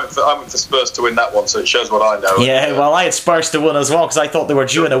 Well, I went for Spurs to win that one, so it shows what I know. Yeah, well, I had Spurs to win as well because I thought they were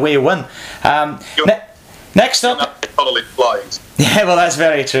due an away win. Next up, yeah, well, that's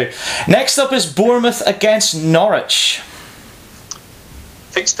very true. Next up is Bournemouth against Norwich.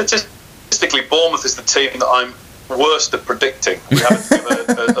 I think statistically, Bournemouth is the team that I'm worst at predicting. We have to give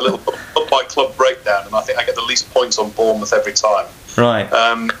a little club by club breakdown, and I think I get the least points on Bournemouth every time. Right.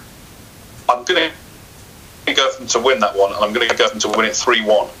 I'm going to go for them to win that one, and I'm going to go for them to win it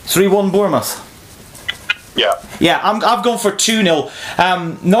 3-1. 3-1 Bournemouth. Yeah. Yeah, I've gone for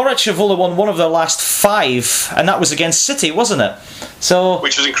 2-0. Norwich have only won one of their last 5, and that was against City, wasn't it? So,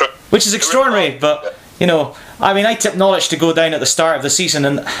 which is incredible. Which is extraordinary, but I tipped Norwich to go down at the start of the season,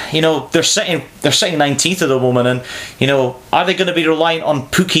 and they're sitting 19th at the moment, and are they going to be reliant on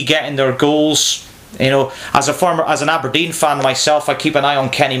Pukki getting their goals? As an Aberdeen fan myself, I keep an eye on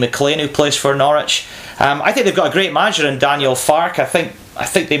Kenny McLean, who plays for Norwich. I think they've got a great manager in Daniel Farke. I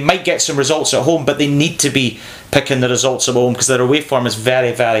think they might get some results at home, but they need to be picking the results at home because their away form is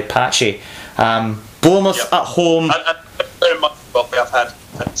very, very patchy. Bournemouth at home. And very much, well, they have had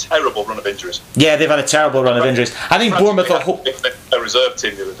a terrible run of injuries. Yeah, they've had a terrible run of injuries. I think Bournemouth at home. A reserve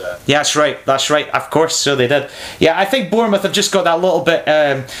team the other day. Yeah, that's right. Of course, so they did. Yeah, I think Bournemouth have just got that little bit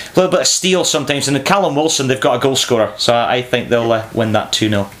of steel sometimes. And Callum Wilson, they've got a goal scorer, so I think they'll win that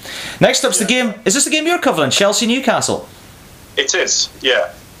 2-0. Next up's the game. Is this the game you're covering? Chelsea Newcastle. It is.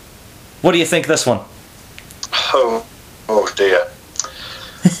 Yeah. What do you think of this one? Oh dear.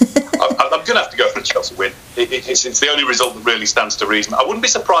 I'm going to have to go for a Chelsea win. It's the only result that really stands to reason. I wouldn't be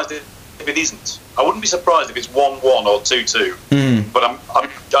surprised if it isn't. I wouldn't be surprised if it's 1-1 or 2-2. But I'm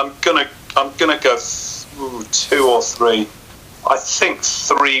gonna go 2 or 3. I think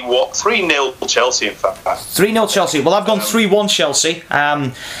 3-0 Chelsea. In fact, 3-0 Chelsea. Well, I've gone 3-1 Chelsea.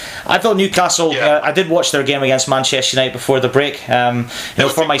 I thought Newcastle. Yeah. I did watch their game against Manchester United before the break.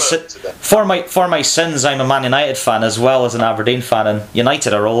 For my sins, I'm a Man United fan as well as an Aberdeen fan, and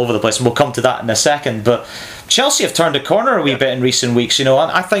United are all over the place. And we'll come to that in a second. But Chelsea have turned a corner a wee bit in recent weeks. And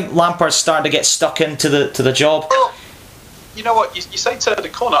I think Lampard's starting to get stuck into the job. Well, you know what? You say turn a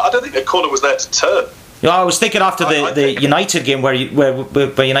corner. I don't think the corner was there to turn. I was thinking after the United game where United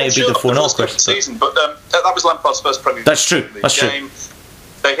beat them 4-0 first season, but that was Lampard's first Premier League. That's true. That's game. True.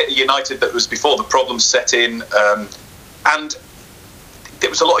 They hit a United that was before the problems set in, and there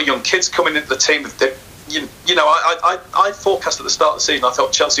was a lot of young kids coming into the team. I forecast at the start of the season. I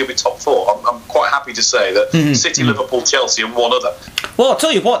thought Chelsea would be top 4. I'm quite happy to say that City, Liverpool, Chelsea, and one other. Well, I'll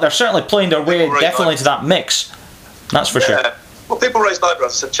tell you what, they're certainly playing their way definitely into that mix. That's for sure. Well, people raised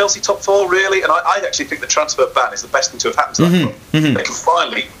eyebrows and said, Chelsea top 4, really? And I actually think the transfer ban is the best thing to have happened to that club. They can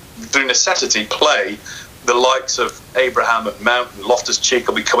finally, through necessity, play the likes of Abraham and Mount and Loftus-Cheek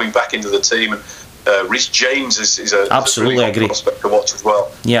will be coming back into the team, and Reece James is a absolutely really prospect to watch as well.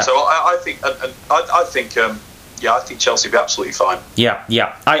 Yeah. So I think Chelsea will be absolutely fine. Yeah.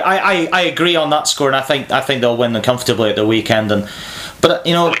 I agree on that score, and I think they'll win comfortably at the weekend. But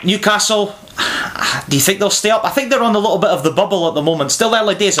Newcastle, do you think they'll stay up? I think they're on a little bit of the bubble at the moment. Still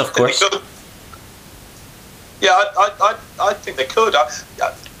early days, of course. Yeah, I think they could. I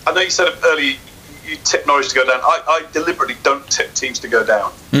know you said earlier you tip Norwich to go down. I deliberately don't tip teams to go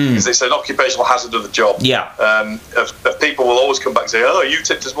down because it's an occupational hazard of the job. Yeah. People will always come back and say, "Oh, you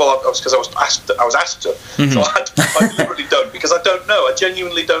tipped as well." Because I was asked to. So I deliberately don't because I don't know. I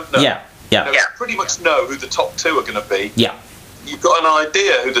genuinely don't know. Yeah. You pretty much know who the top 2 are going to be. Yeah. You've got an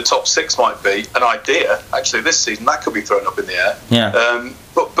idea who the top 6 might be. An idea, actually, this season that could be thrown up in the air. Yeah.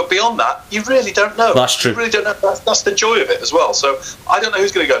 But beyond that, you really don't know. That's true. You really don't know. That's the joy of it as well. So I don't know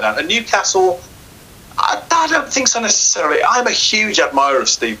who's going to go down. And Newcastle, I don't think so necessarily. I'm a huge admirer of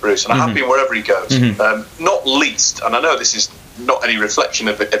Steve Bruce, and I have been wherever he goes. Not least, and I know this is not any reflection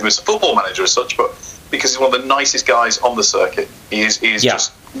of him as a football manager as such, but because he's one of the nicest guys on the circuit. He is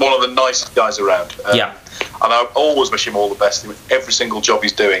just one of the nicest guys around. And I always wish him all the best in every single job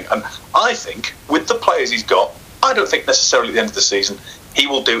he's doing. And I think with the players he's got, I don't think necessarily at the end of the season he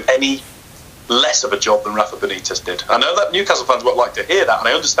will do any less of a job than Rafa Benitez did. I know that Newcastle fans won't like to hear that, and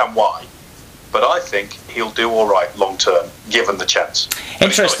I understand why. But I think he'll do all right long term, given the chance.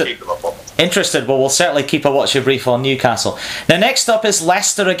 Interested. Well, we'll certainly keep a watching brief on Newcastle. Now, next up is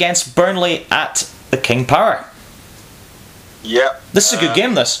Leicester against Burnley at the King Power. Yeah. This is a good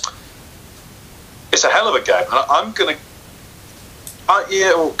game, this. It's a hell of a game. I'm going to...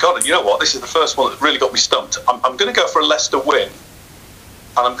 oh, God, you know what? This is the first one that really got me stumped. I'm going to go for a Leicester win.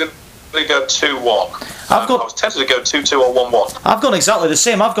 And I'm going to go 2-1. I was tempted to go 2-2 or 1-1. I've gone exactly the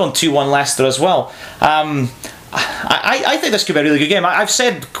same. I've gone 2-1 Leicester as well. I think this could be a really good game. I've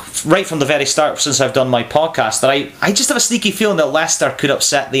said right from the very start since I've done my podcast that I just have a sneaky feeling that Leicester could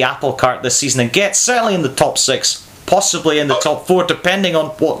upset the apple cart this season and get certainly in the top 6, possibly in the top 4, depending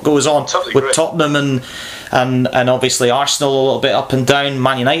on what goes on with Tottenham and obviously Arsenal a little bit up and down,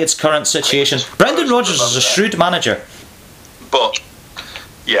 Man United's current situation. Brendan Rodgers is a shrewd manager. But,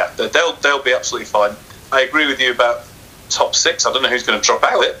 yeah, they'll be absolutely fine. I agree with you about top 6. I don't know who's going to drop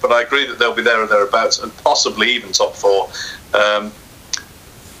out it, but I agree that they'll be there or thereabouts, and possibly even top 4.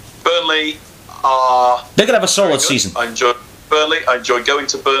 Burnley are... They're going to have a solid season. I enjoy Burnley. I enjoy going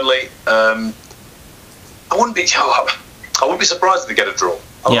to Burnley. I wouldn't be surprised if they get a draw.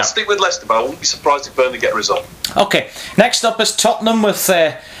 I'll stick with Leicester, but I wouldn't be surprised if Burnley get a result. Okay, next up is Tottenham with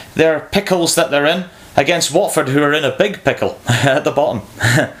their pickles that they're in against Watford, who are in a big pickle at the bottom.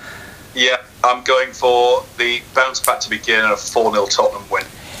 Yeah, I'm going for the bounce back to begin and a 4-0 Tottenham win.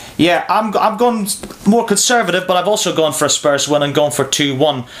 Yeah, I'm going more conservative, but I've also gone for a Spurs win and gone for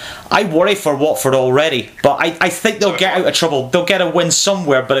 2-1. I worry for Watford already, but I think they'll get out of trouble. They'll get a win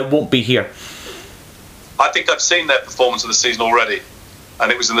somewhere, but it won't be here. I think I've seen their performance of the season already,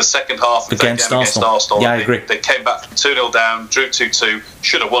 and it was in the second half of against Arsenal. Yeah, I agree. They came back from 2-0 down, drew 2-2,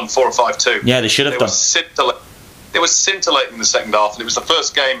 should have won 4 or 5-2. Yeah, they should have done. It was scintillating in the second half, and it was the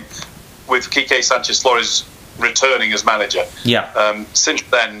first game with Quique Sanchez-Flores returning as manager. Yeah. Since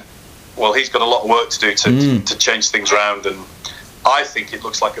then, well, he's got a lot of work to do to change things around, and I think it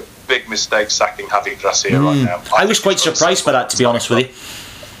looks like a big mistake sacking Javi Gracia right now. I was quite surprised by that, to be honest with you.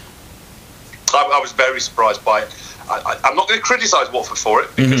 I was very surprised by it. I'm not going to criticise Watford for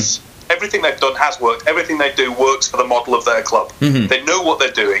it, because everything they've done has worked. Everything they do works for the model of their club. They know what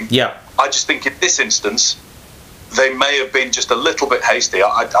they're doing. Yeah. I just think in this instance, they may have been just a little bit hasty.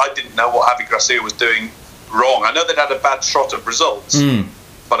 I didn't know what Javi Gracia was doing wrong. I know they'd had a bad trot of results,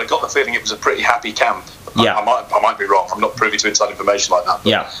 but I got the feeling it was a pretty happy camp. Yeah. I might be wrong. I'm not privy to inside information like that.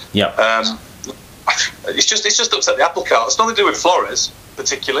 Yeah. It's just upset the apple cart. It's nothing to do with Flores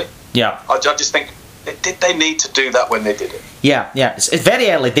particularly. Yeah. I just think, did they need to do that when they did it? Yeah. It's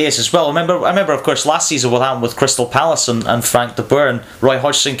very early days as well. I remember, of course, last season what happened with Crystal Palace and Frank de Boer, and Roy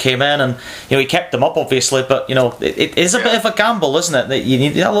Hodgson came in, and he kept them up obviously, but it is a bit of a gamble, isn't it? That you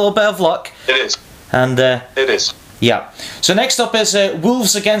need a little bit of luck. It is. And it is. Yeah. So next up is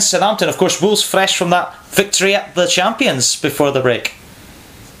Wolves against Southampton. Of course, Wolves fresh from that victory at the Champions before the break.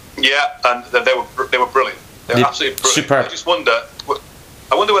 Yeah, and they were brilliant. They were absolutely brilliant. Superb. I just wonder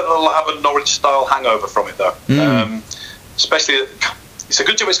whether they'll have a Norwich-style hangover from it, though. Especially, it's a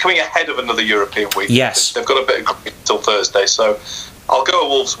good job it's coming ahead of another European week. Yes. They've got a bit of cricket until Thursday, so I'll go a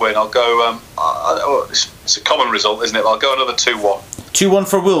Wolves win. I'll go... it's a common result, isn't it? I'll go another 2-1. 2-1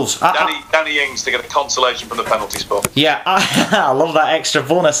 for Wolves. Danny Ings to get a consolation from the penalty spot. Yeah, I love that extra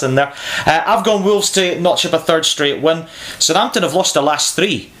bonus in there. I've gone Wolves to notch up a third straight win. Southampton have lost their last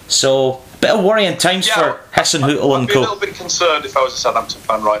 3, so a bit of worrying times for Hesson, Hootel and Co. I'd be a little bit concerned if I was a Southampton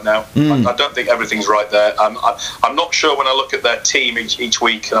fan right now. I don't think everything's right there. I'm not sure when I look at their team each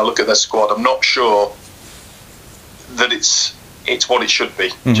week and I look at their squad, I'm not sure that it's what it should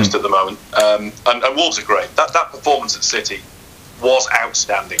be just at the moment. And Wolves are great. That performance at City was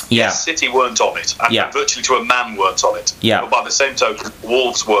outstanding. Yeah. City weren't on it, and virtually to a man weren't on it. Yeah. But by the same token,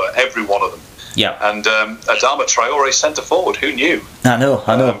 Wolves were, every one of them. Yeah. And Adama Traore centre forward, who knew? I know.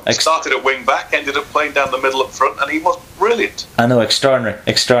 Started at wing back, ended up playing down the middle up front, and he was brilliant. I know, extraordinary.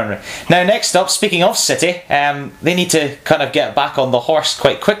 Now, next up, speaking of City, they need to kind of get back on the horse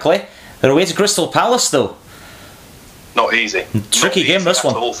quite quickly. They're away to Crystal Palace, though. Not easy. Tricky game, this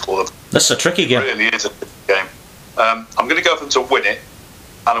one. This is a tricky game. It really is a tricky game. I'm going to go for them to win it,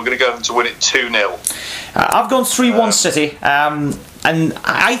 and I'm going to go for them to win it 2-0. I've gone 3-1 City. And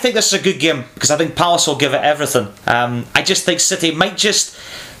I think this is a good game because I think Palace will give it everything. I just think City might just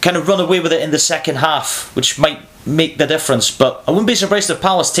kind of run away with it in the second half, which might make the difference. But I wouldn't be surprised if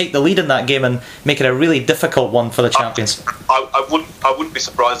Palace take the lead in that game and make it a really difficult one for the champions. I wouldn't be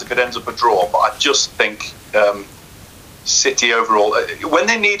surprised if it ends up a draw, but I just think City overall, when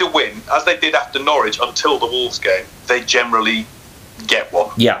they need a win, as they did after Norwich until the Wolves game, they generally get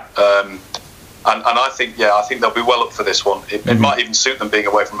one. Yeah. And I think they'll be well up for this one. It might even suit them being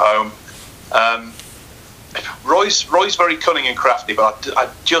away from home. Roy's very cunning and crafty, but I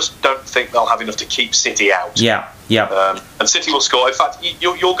just don't think they'll have enough to keep City out. Yeah. And City will score. In fact,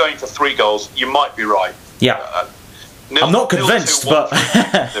 you're going for 3 goals. You might be right. Yeah. I'm not convinced, but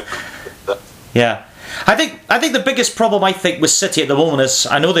yeah. I think the biggest problem with City at the moment is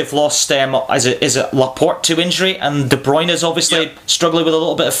I know they've lost is it Laporte to injury, and De Bruyne is obviously struggling with a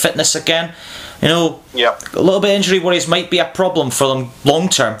little bit of fitness again. A little bit of injury worries might be a problem for them long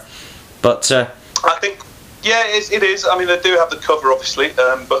term. But I think it is. I mean, they do have the cover obviously,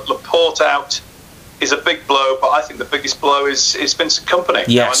 but Laporte out is a big blow. But I think the biggest blow is Vincent Kompany.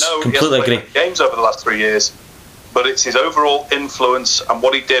 Yes, now, I know completely he hasn't played games over the last 3 years, but it's his overall influence and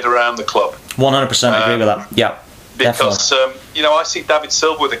what he did around the club. 100% agree with that. Yeah, because I see David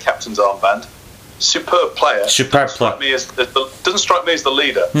Silva with the captain's armband. Superb player. Superb player. Doesn't strike me as the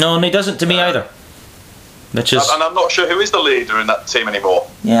leader. No, and he doesn't to me either. And I'm not sure who is the leader in that team anymore.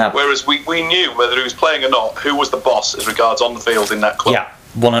 Yeah. Whereas we knew whether he was playing or not, who was the boss as regards on the field in that club. Yeah,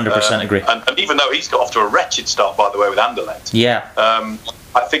 100% agree. And even though he's got off to a wretched start, by the way, with Anderlecht. Yeah.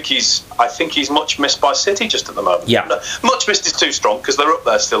 I think he's much missed by City just at the moment. Yeah. Much missed is too strong because they're up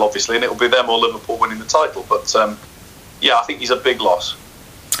there still, obviously, and it'll be them or Liverpool winning the title. But I think he's a big loss.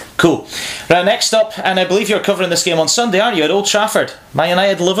 Cool. Right, next up, and I believe you're covering this game on Sunday, aren't you, at Old Trafford? Man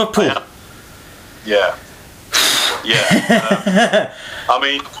United Liverpool. Yeah. I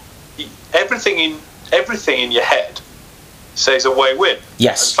mean, everything in your head says away win.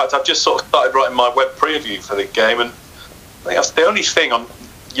 Yes. In fact, I've just sort of started writing my web preview for the game, and I think that's the only thing on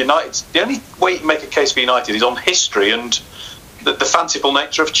United. The only way you can make a case for United is on history and the fanciful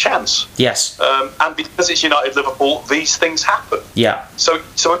nature of chance. Yes. And because it's United Liverpool, these things happen. Yeah. So I'm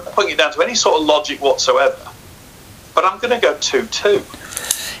not putting it down to any sort of logic whatsoever. But I'm going to go 2-2.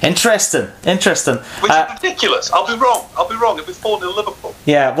 Interesting. Which is ridiculous. I'll be wrong. It'll be 4-0 Liverpool.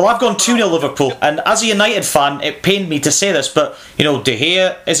 Yeah, well, I've gone 2-0 Liverpool, and as a United fan, it pained me to say this, but De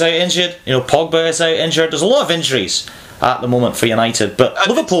Gea is out injured. Pogba is out injured. There's a lot of injuries at the moment for United, but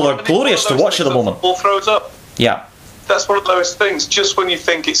Liverpool are glorious to watch at the moment. Ball throws up. Yeah. That's one of those things. Just when you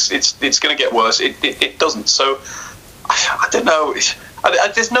think it's going to get worse, it doesn't. So I don't know.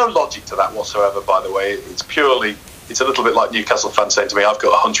 There's no logic to that whatsoever. By the way, it's a little bit like Newcastle fans saying to me, "I've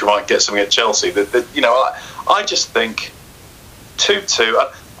got a hunch you might get something at Chelsea." I just think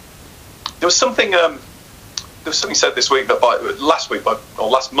 2-2. There was something said this week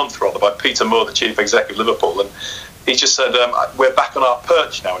last month by Peter Moore, the chief executive of Liverpool, and he just said we're back on our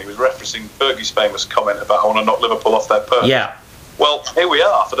perch now, and he was referencing Fergie's famous comment about I want to knock Liverpool off their perch. Yeah. Well, here we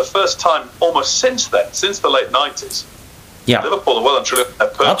are for the first time almost since the late 90s. Yeah. Liverpool are well and truly on their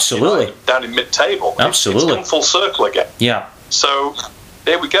perch. Absolutely. Down in mid-table. Absolutely. It's come full circle again. Yeah. So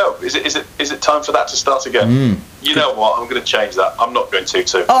here we go. Is it time for that to start again? You know what? I'm going to change that. I'm not going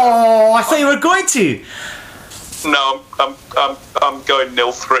 2-2. Oh, I thought you were going to. No, I'm going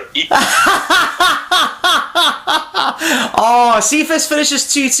 0-3. Oh, see if this finishes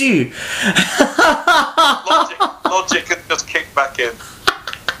 2-2. Logic can just kick back in.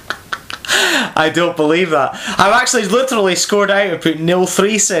 I don't believe that. I've actually literally scored out and put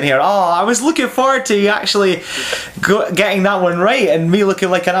 0-3 in here. Oh, I was looking forward to you actually getting that one right and me looking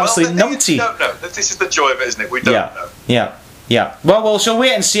like an absolute numpty. We don't know. This is the joy of it, isn't it? We don't know. Yeah. Well, shall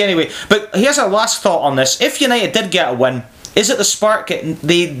wait and see anyway. But here's our last thought on this. If United did get a win, is it the spark it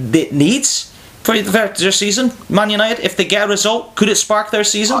needs for their season, Man United? If they get a result, could it spark their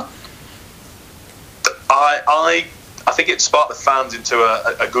season? I think it sparked the fans into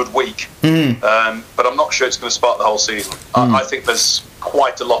a good week, but I'm not sure it's going to spark the whole season. I think there's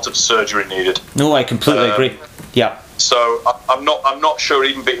quite a lot of surgery needed. No, I completely agree. Yeah. So I'm not sure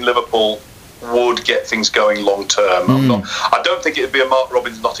even beating Liverpool would get things going long term. I don't think it would be a Mark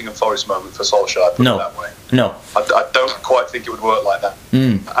Robins Nottingham Forest moment for Solskjaer. Put it that way. No. I don't quite think it would work like that.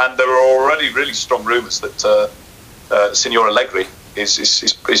 And there are already really strong rumours that Signor Allegri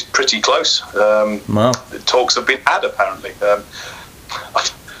is pretty close. Wow. Talks have been had apparently.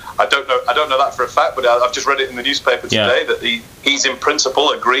 I don't know that for a fact, but I've just read it in the newspaper today that he's in principle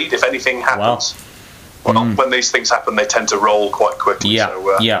agreed if anything happens. Well, when these things happen, they tend to roll quite quickly.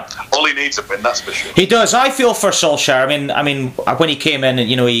 Yeah, so, all he needs a win, that's for sure. He does. I feel for Solskjaer. I mean, when he came in,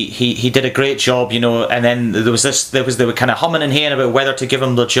 he did a great job, and then they were kind of humming and hawing about whether to give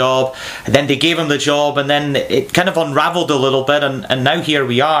him the job, and then they gave him the job, and then it kind of unravelled a little bit, and now here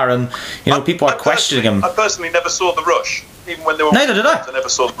we are, and people are questioning him. I personally never saw the rush, even when they were. Neither did I. I never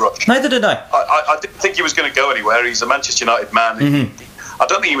saw the rush. Neither did I. I didn't think he was going to go anywhere. He's a Manchester United man. I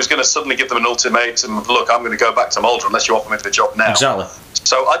don't think he was going to suddenly give them an ultimatum of, look, I'm going to go back to Mulder unless you offer me the job now. Exactly.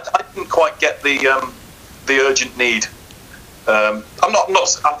 So I didn't quite get the urgent need. I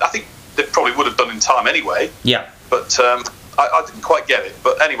think they probably would have done in time anyway. Yeah. But I didn't quite get it.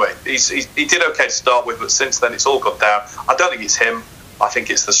 But anyway, he did okay to start with, but since then it's all gone down. I don't think it's him. I think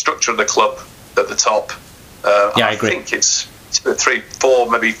it's the structure of the club at the top. I agree. I think it's 3,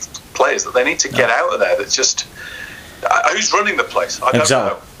 4 maybe players that they need to get out of there. That's just... who's running the place? I don't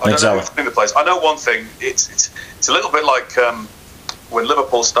know. I don't know who's running the place. I know one thing. It's a little bit like when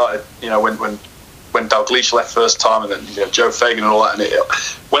Liverpool started. When Dalglish left first time, and then Joe Fagan and all that. And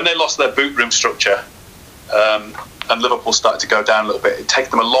when they lost their boot room structure, and Liverpool started to go down a little bit, it took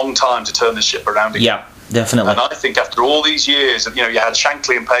them a long time to turn the ship around again. Yeah, definitely. And I think after all these years, you had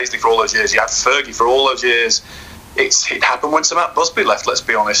Shankly and Paisley for all those years, you had Fergie for all those years. It happened when Sir Matt Busby left, let's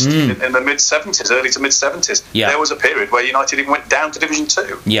be honest, in the mid-70s, early to mid-70s. Yeah. There was a period where United even went down to Division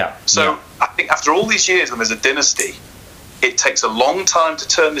 2. Yeah. So I think after all these years, when there's a dynasty, it takes a long time to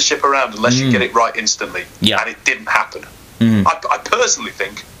turn the ship around unless you get it right instantly. Yeah. And it didn't happen. I personally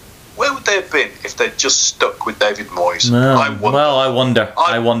think, where would they have been if they'd just stuck with David Moyes? I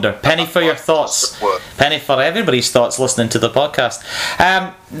wonder. Penny for your thoughts. Penny for everybody's thoughts listening to the podcast.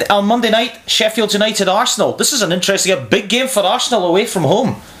 On Monday night, Sheffield United Arsenal. This is a big game for Arsenal away from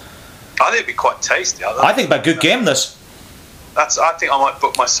home. I think it'd be quite tasty. I think it'd be a good game, this. I think I might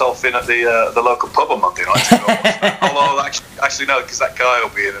book myself in at the local pub on Monday night. Although actually no, because that guy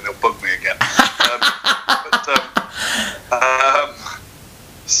will be in and he'll bug me again.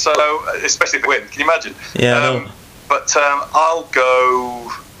 So especially if they win, can you imagine? Yeah. But I'll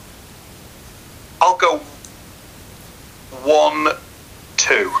go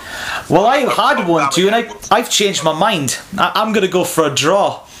 1-2. Well, I had 1-2, and I've changed my mind. I'm going to go for a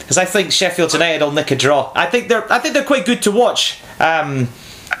draw because I think Sheffield United will nick a draw. I think they're quite good to watch.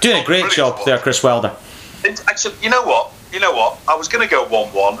 Doing a great job there, Chris Wilder. Actually, you know what? I was going to go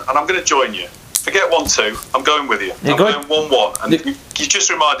 1-1, and I'm going to join you. Forget 1-2. I'm going with you. I'm going 1-1. And you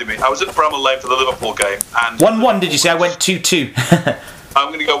just reminded me. I was at Bramall Lane for the Liverpool game, and 1-1. Did you say? I went 2-2. I'm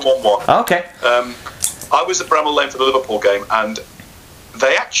going to go 1-1. Okay. I was at Bramall Lane for the Liverpool game, and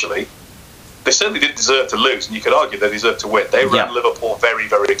they certainly didn't deserve to lose, and you could argue they deserved to win. They ran Liverpool very,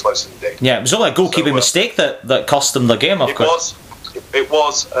 very close indeed. Yeah, it was only a goalkeeping mistake that cost them the game, of course. It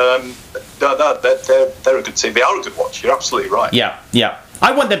was. They're a good team. They are a good watch. You're absolutely right. Yeah.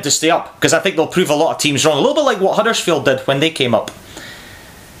 I want them to stay up because I think they'll prove a lot of teams wrong. A little bit like what Huddersfield did when they came up.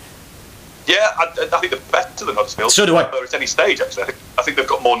 Yeah, I think they're better than Huddersfield. So do I. At any stage, actually. I think they've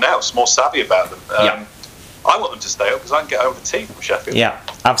got more nous, more savvy about them. I want them to stay up because I can get home for tea from Sheffield. Yeah,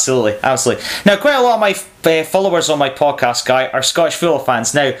 absolutely. Now, quite a lot of my followers on my podcast, Guy, are Scottish football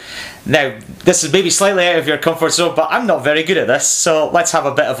fans. Now, this is maybe slightly out of your comfort zone, but I'm not very good at this, so let's have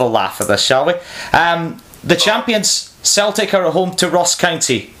a bit of a laugh at this, shall we? The champions, Celtic, are at home to Ross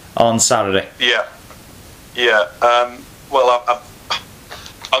County on Saturday. Yeah. Well,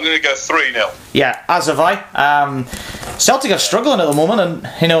 I'm going to go 3-0. Yeah, as have I. Celtic are struggling at the moment, and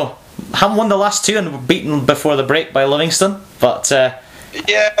haven't won the last two and were beaten before the break by Livingston. But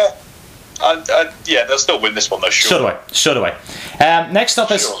yeah, they'll still win this one though. Surely. So do I. Next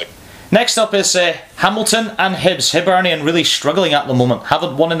up is Hamilton and Hibs. Hibernian really struggling at the moment.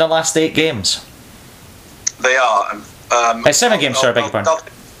 Haven't won in the last 8 games. They are. 7 games, sorry, beg your pardon.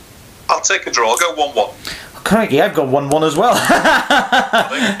 I'll take a draw. I'll go 1-1. Crikey, I've got 1-1 as well.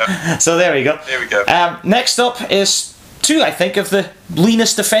 So there we go. Here we go. Next up is 2, I think, of the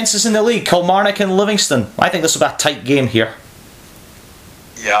leanest defences in the league, Kilmarnock and Livingston. I think this will be a tight game here.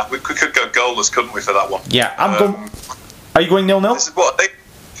 Yeah, we could go goalless, couldn't we, for that one? Yeah, I'm going. Are you going 0-0? This is what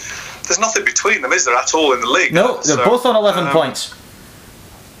there's nothing between them, is there, at all in the league? No, they're both on 11 points.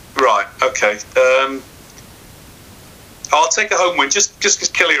 Right. Okay. I'll take a home win. Just because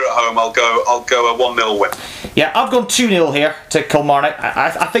Killy are at home, I'll go a 1-0 win. Yeah, I've gone 2-0 here to Kilmarnock.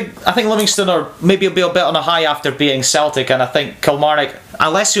 I think Livingston are maybe will be a bit on a high after beating Celtic, and I think Kilmarnock,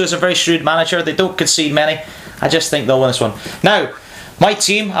 Alessio is a very shrewd manager. They don't concede many. I just think they'll win this one. Now, my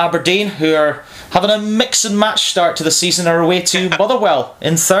team, Aberdeen, who are having a mix and match start to the season, are away to Motherwell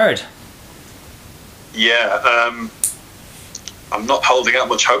in 3rd. Yeah, I'm not holding out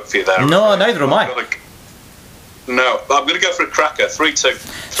much hope for you there. No, neither am I. No, but I'm going to go for a cracker. 3-2.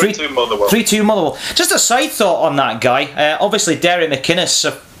 3-2 Motherwell. 3-2 Motherwell. Just a side thought on that guy. Obviously, Derek McInnes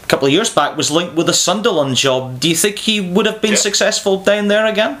a couple of years back was linked with the Sunderland job. Do you think he would have been successful down there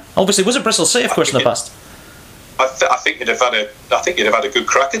again? Obviously, was it Bristol City, of course, in the past? I think you'd have had a good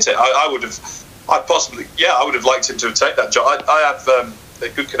crack at it. I would have liked him to take that job. I have a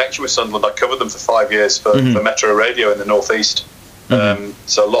good connection with Sunderland. I covered them for 5 years for Metro Radio in the North East.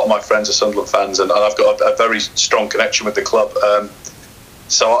 So a lot of my friends are Sunderland fans, and I've got a very strong connection with the club.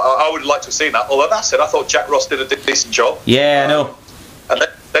 So I would like to have seen that. Although that said, I thought Jack Ross did a decent job. Yeah, I know. And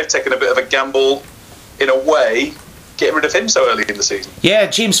they've taken a bit of a gamble, in a way, getting rid of him so early in the season. Yeah,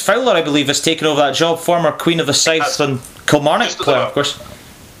 James Fowler, I believe, has taken over that job. Former Queen of the South and Kilmarnock player, of course.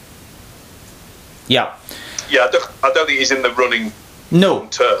 Yeah. Yeah, I don't think he's in the running. No.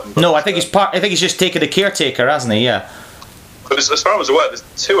 Term. No, I think he's just taken a caretaker, hasn't he? Yeah. But as far as I was aware, there's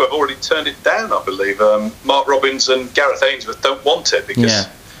two have already turned it down, I believe. Mark Robbins and Gareth Ainsworth don't want it because,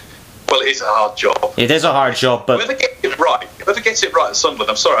 well, it is a hard job. It is a hard job, but whoever gets it right at Sunderland,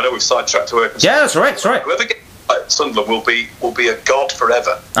 I'm sorry, I know we've sidetracked to work. Yeah, that's right, that's right. Whoever gets it right at Sunderland will be a god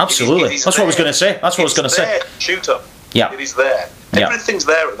forever. Absolutely, that's what I was going to say. That's what I was going to say. Shoot up. Yeah, it is there. Everything's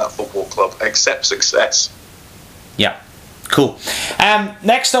there at that football club except success. Yeah. Cool.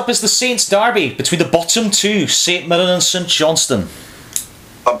 Next up is the Saints derby between the bottom two, St Mirren and St Johnstone.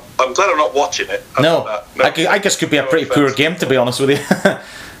 I'm glad I'm not watching it. I guess it could be a pretty poor game, to be honest with you.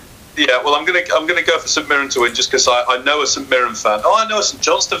 Yeah, well, I'm gonna go for St Mirren to win just because I know a St Mirren fan. Oh, I know a St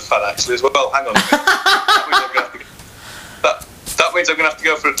Johnstone fan actually as well. Hang on a minute. That means I'm going to have to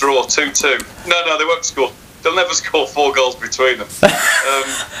go for a draw, 2-2. No, they won't score. They'll never score 4 goals between them.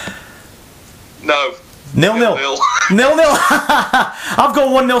 No. 0-0. 0-0. I've got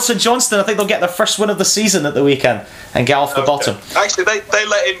 1-0 St Johnstone. I think they'll get their first win of the season at the weekend and get off the bottom. Actually, they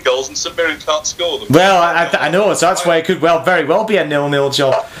let in goals and St Mirren can't score them. Well, I know, so that's why it could very well be a 0-0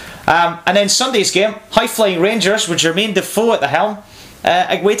 job. And then Sunday's game, High Flying Rangers with Jermaine Defoe at the helm,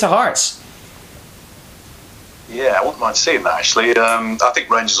 away to Hearts. Yeah, I wouldn't mind seeing that actually. I think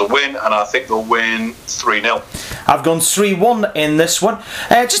Rangers will win, and I think they'll win 3-0. I've gone 3-1 in this one.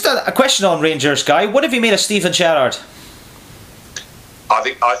 Just a question on Rangers, Guy. What have you made of Steven Gerrard? I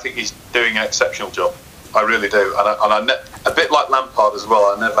think he's doing an exceptional job. I really do, and a bit like Lampard as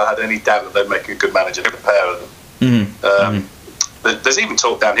well. I never had any doubt that they'd make a good manager, the pair of them. There's even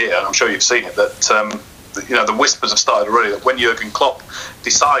talk down here, and I'm sure you've seen it, that the whispers have started already that when Jurgen Klopp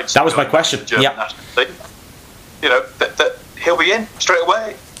decides, that was my question. Yeah. That he'll be in straight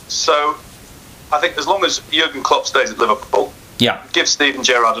away. So I think as long as Jurgen Klopp stays at Liverpool, give Steven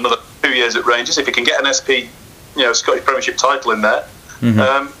Gerrard another 2 years at Rangers. If he can get an SP, Scottish Premiership title in there,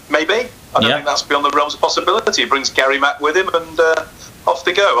 maybe. I don't think that's beyond the realms of possibility. He brings Gary Mack with him, and off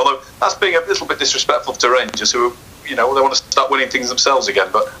they go. Although that's being a little bit disrespectful to Rangers, who they want to start winning things themselves again.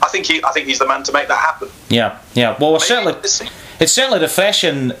 But I think he's the man to make that happen. Yeah. Well, it's certainly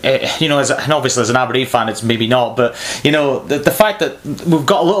refreshing, and obviously as an Aberdeen fan, it's maybe not, but the fact that we've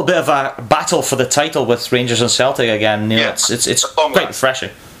got a little bit of a battle for the title with Rangers and Celtic again, it's quite refreshing.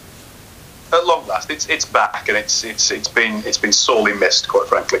 At long last, it's back, and it's been sorely missed, quite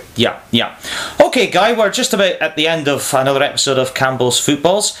frankly. Yeah. Okay, Guy, we're just about at the end of another episode of Campbell's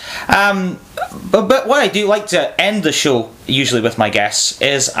Footballs. But what I do like to end the show, usually with my guests,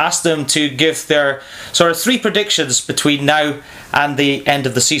 is ask them to give their sort of 3 predictions between now and the end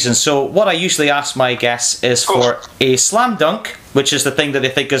of the season. So what I usually ask my guests is for a slam dunk, which is the thing that they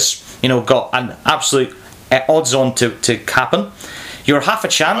think has got an absolute odds on to happen. Your half a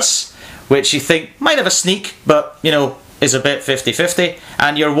chance, which you think might have a sneak, but is a bit 50-50,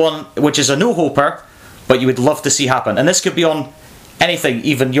 and your one which is a no-hoper, but you would love to see happen. And this could be on anything,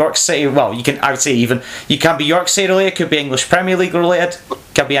 even York City. Well, you can be York City related, it could be English Premier League related,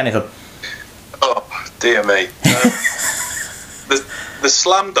 can be anything. Oh dear me. The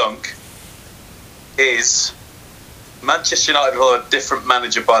slam dunk is Manchester United will have a different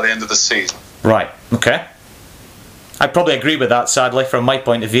manager by the end of the season. Right. Okay. I probably agree with that, sadly, from my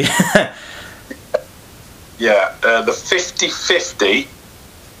point of view. The 50-50.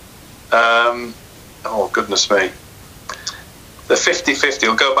 Oh, goodness me. The 50-50,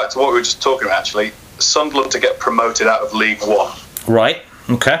 we'll go back to what we were just talking about, actually. Sunderland to get promoted out of League One. Right,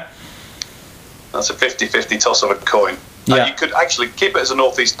 okay. That's a 50-50 toss of a coin. Yeah. And you could actually keep it as a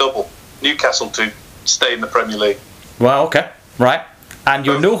North East double. Newcastle to stay in the Premier League. Well, okay, right. And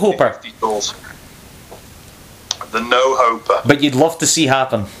your no-hoper. The no-hoper. But you'd love to see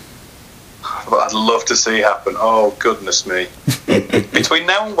happen. Well, I'd love to see happen. Oh, goodness me. Between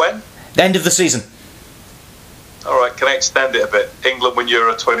now and when? The end of the season. All right, can I extend it a bit? England win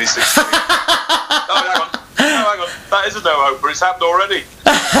Euro 2016. Hang That is a no-hoper. It's happened already.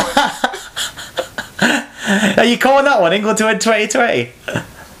 Are you calling that one England to win 2020?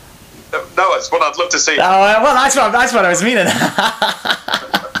 No, it's what I'd love to see. Oh, well, that's what I was meaning.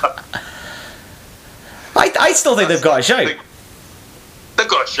 I still think they've got a shout. They've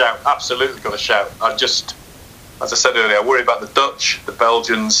got a shout. Absolutely got a shout. As I said earlier, I worry about the Dutch, the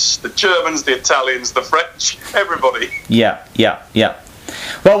Belgians, the Germans, the Italians, the French, everybody. Yeah.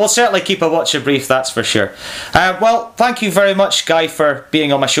 Well, we'll certainly keep a watcher brief, that's for sure. Well, thank you very much, Guy, for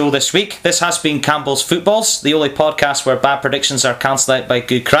being on my show this week. This has been Campbell's Footballs, the only podcast where bad predictions are cancelled out by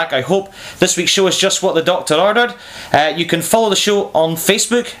good crack. I hope this week's show is just what the doctor ordered. You can follow the show on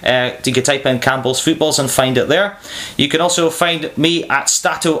Facebook. You can type in Campbell's Footballs and find it there. You can also find me at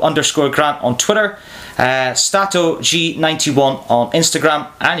Stato_Grant on Twitter, StatoG91 on Instagram,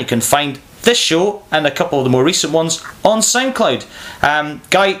 and you can find this show and a couple of the more recent ones on SoundCloud.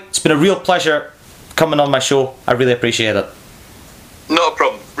 Guy, it's been a real pleasure coming on my show. I really appreciate it. Not a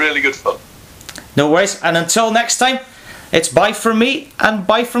problem. Really good fun. No worries. And until next time, it's bye from me and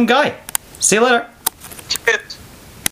bye from Guy. See you later. Cheers.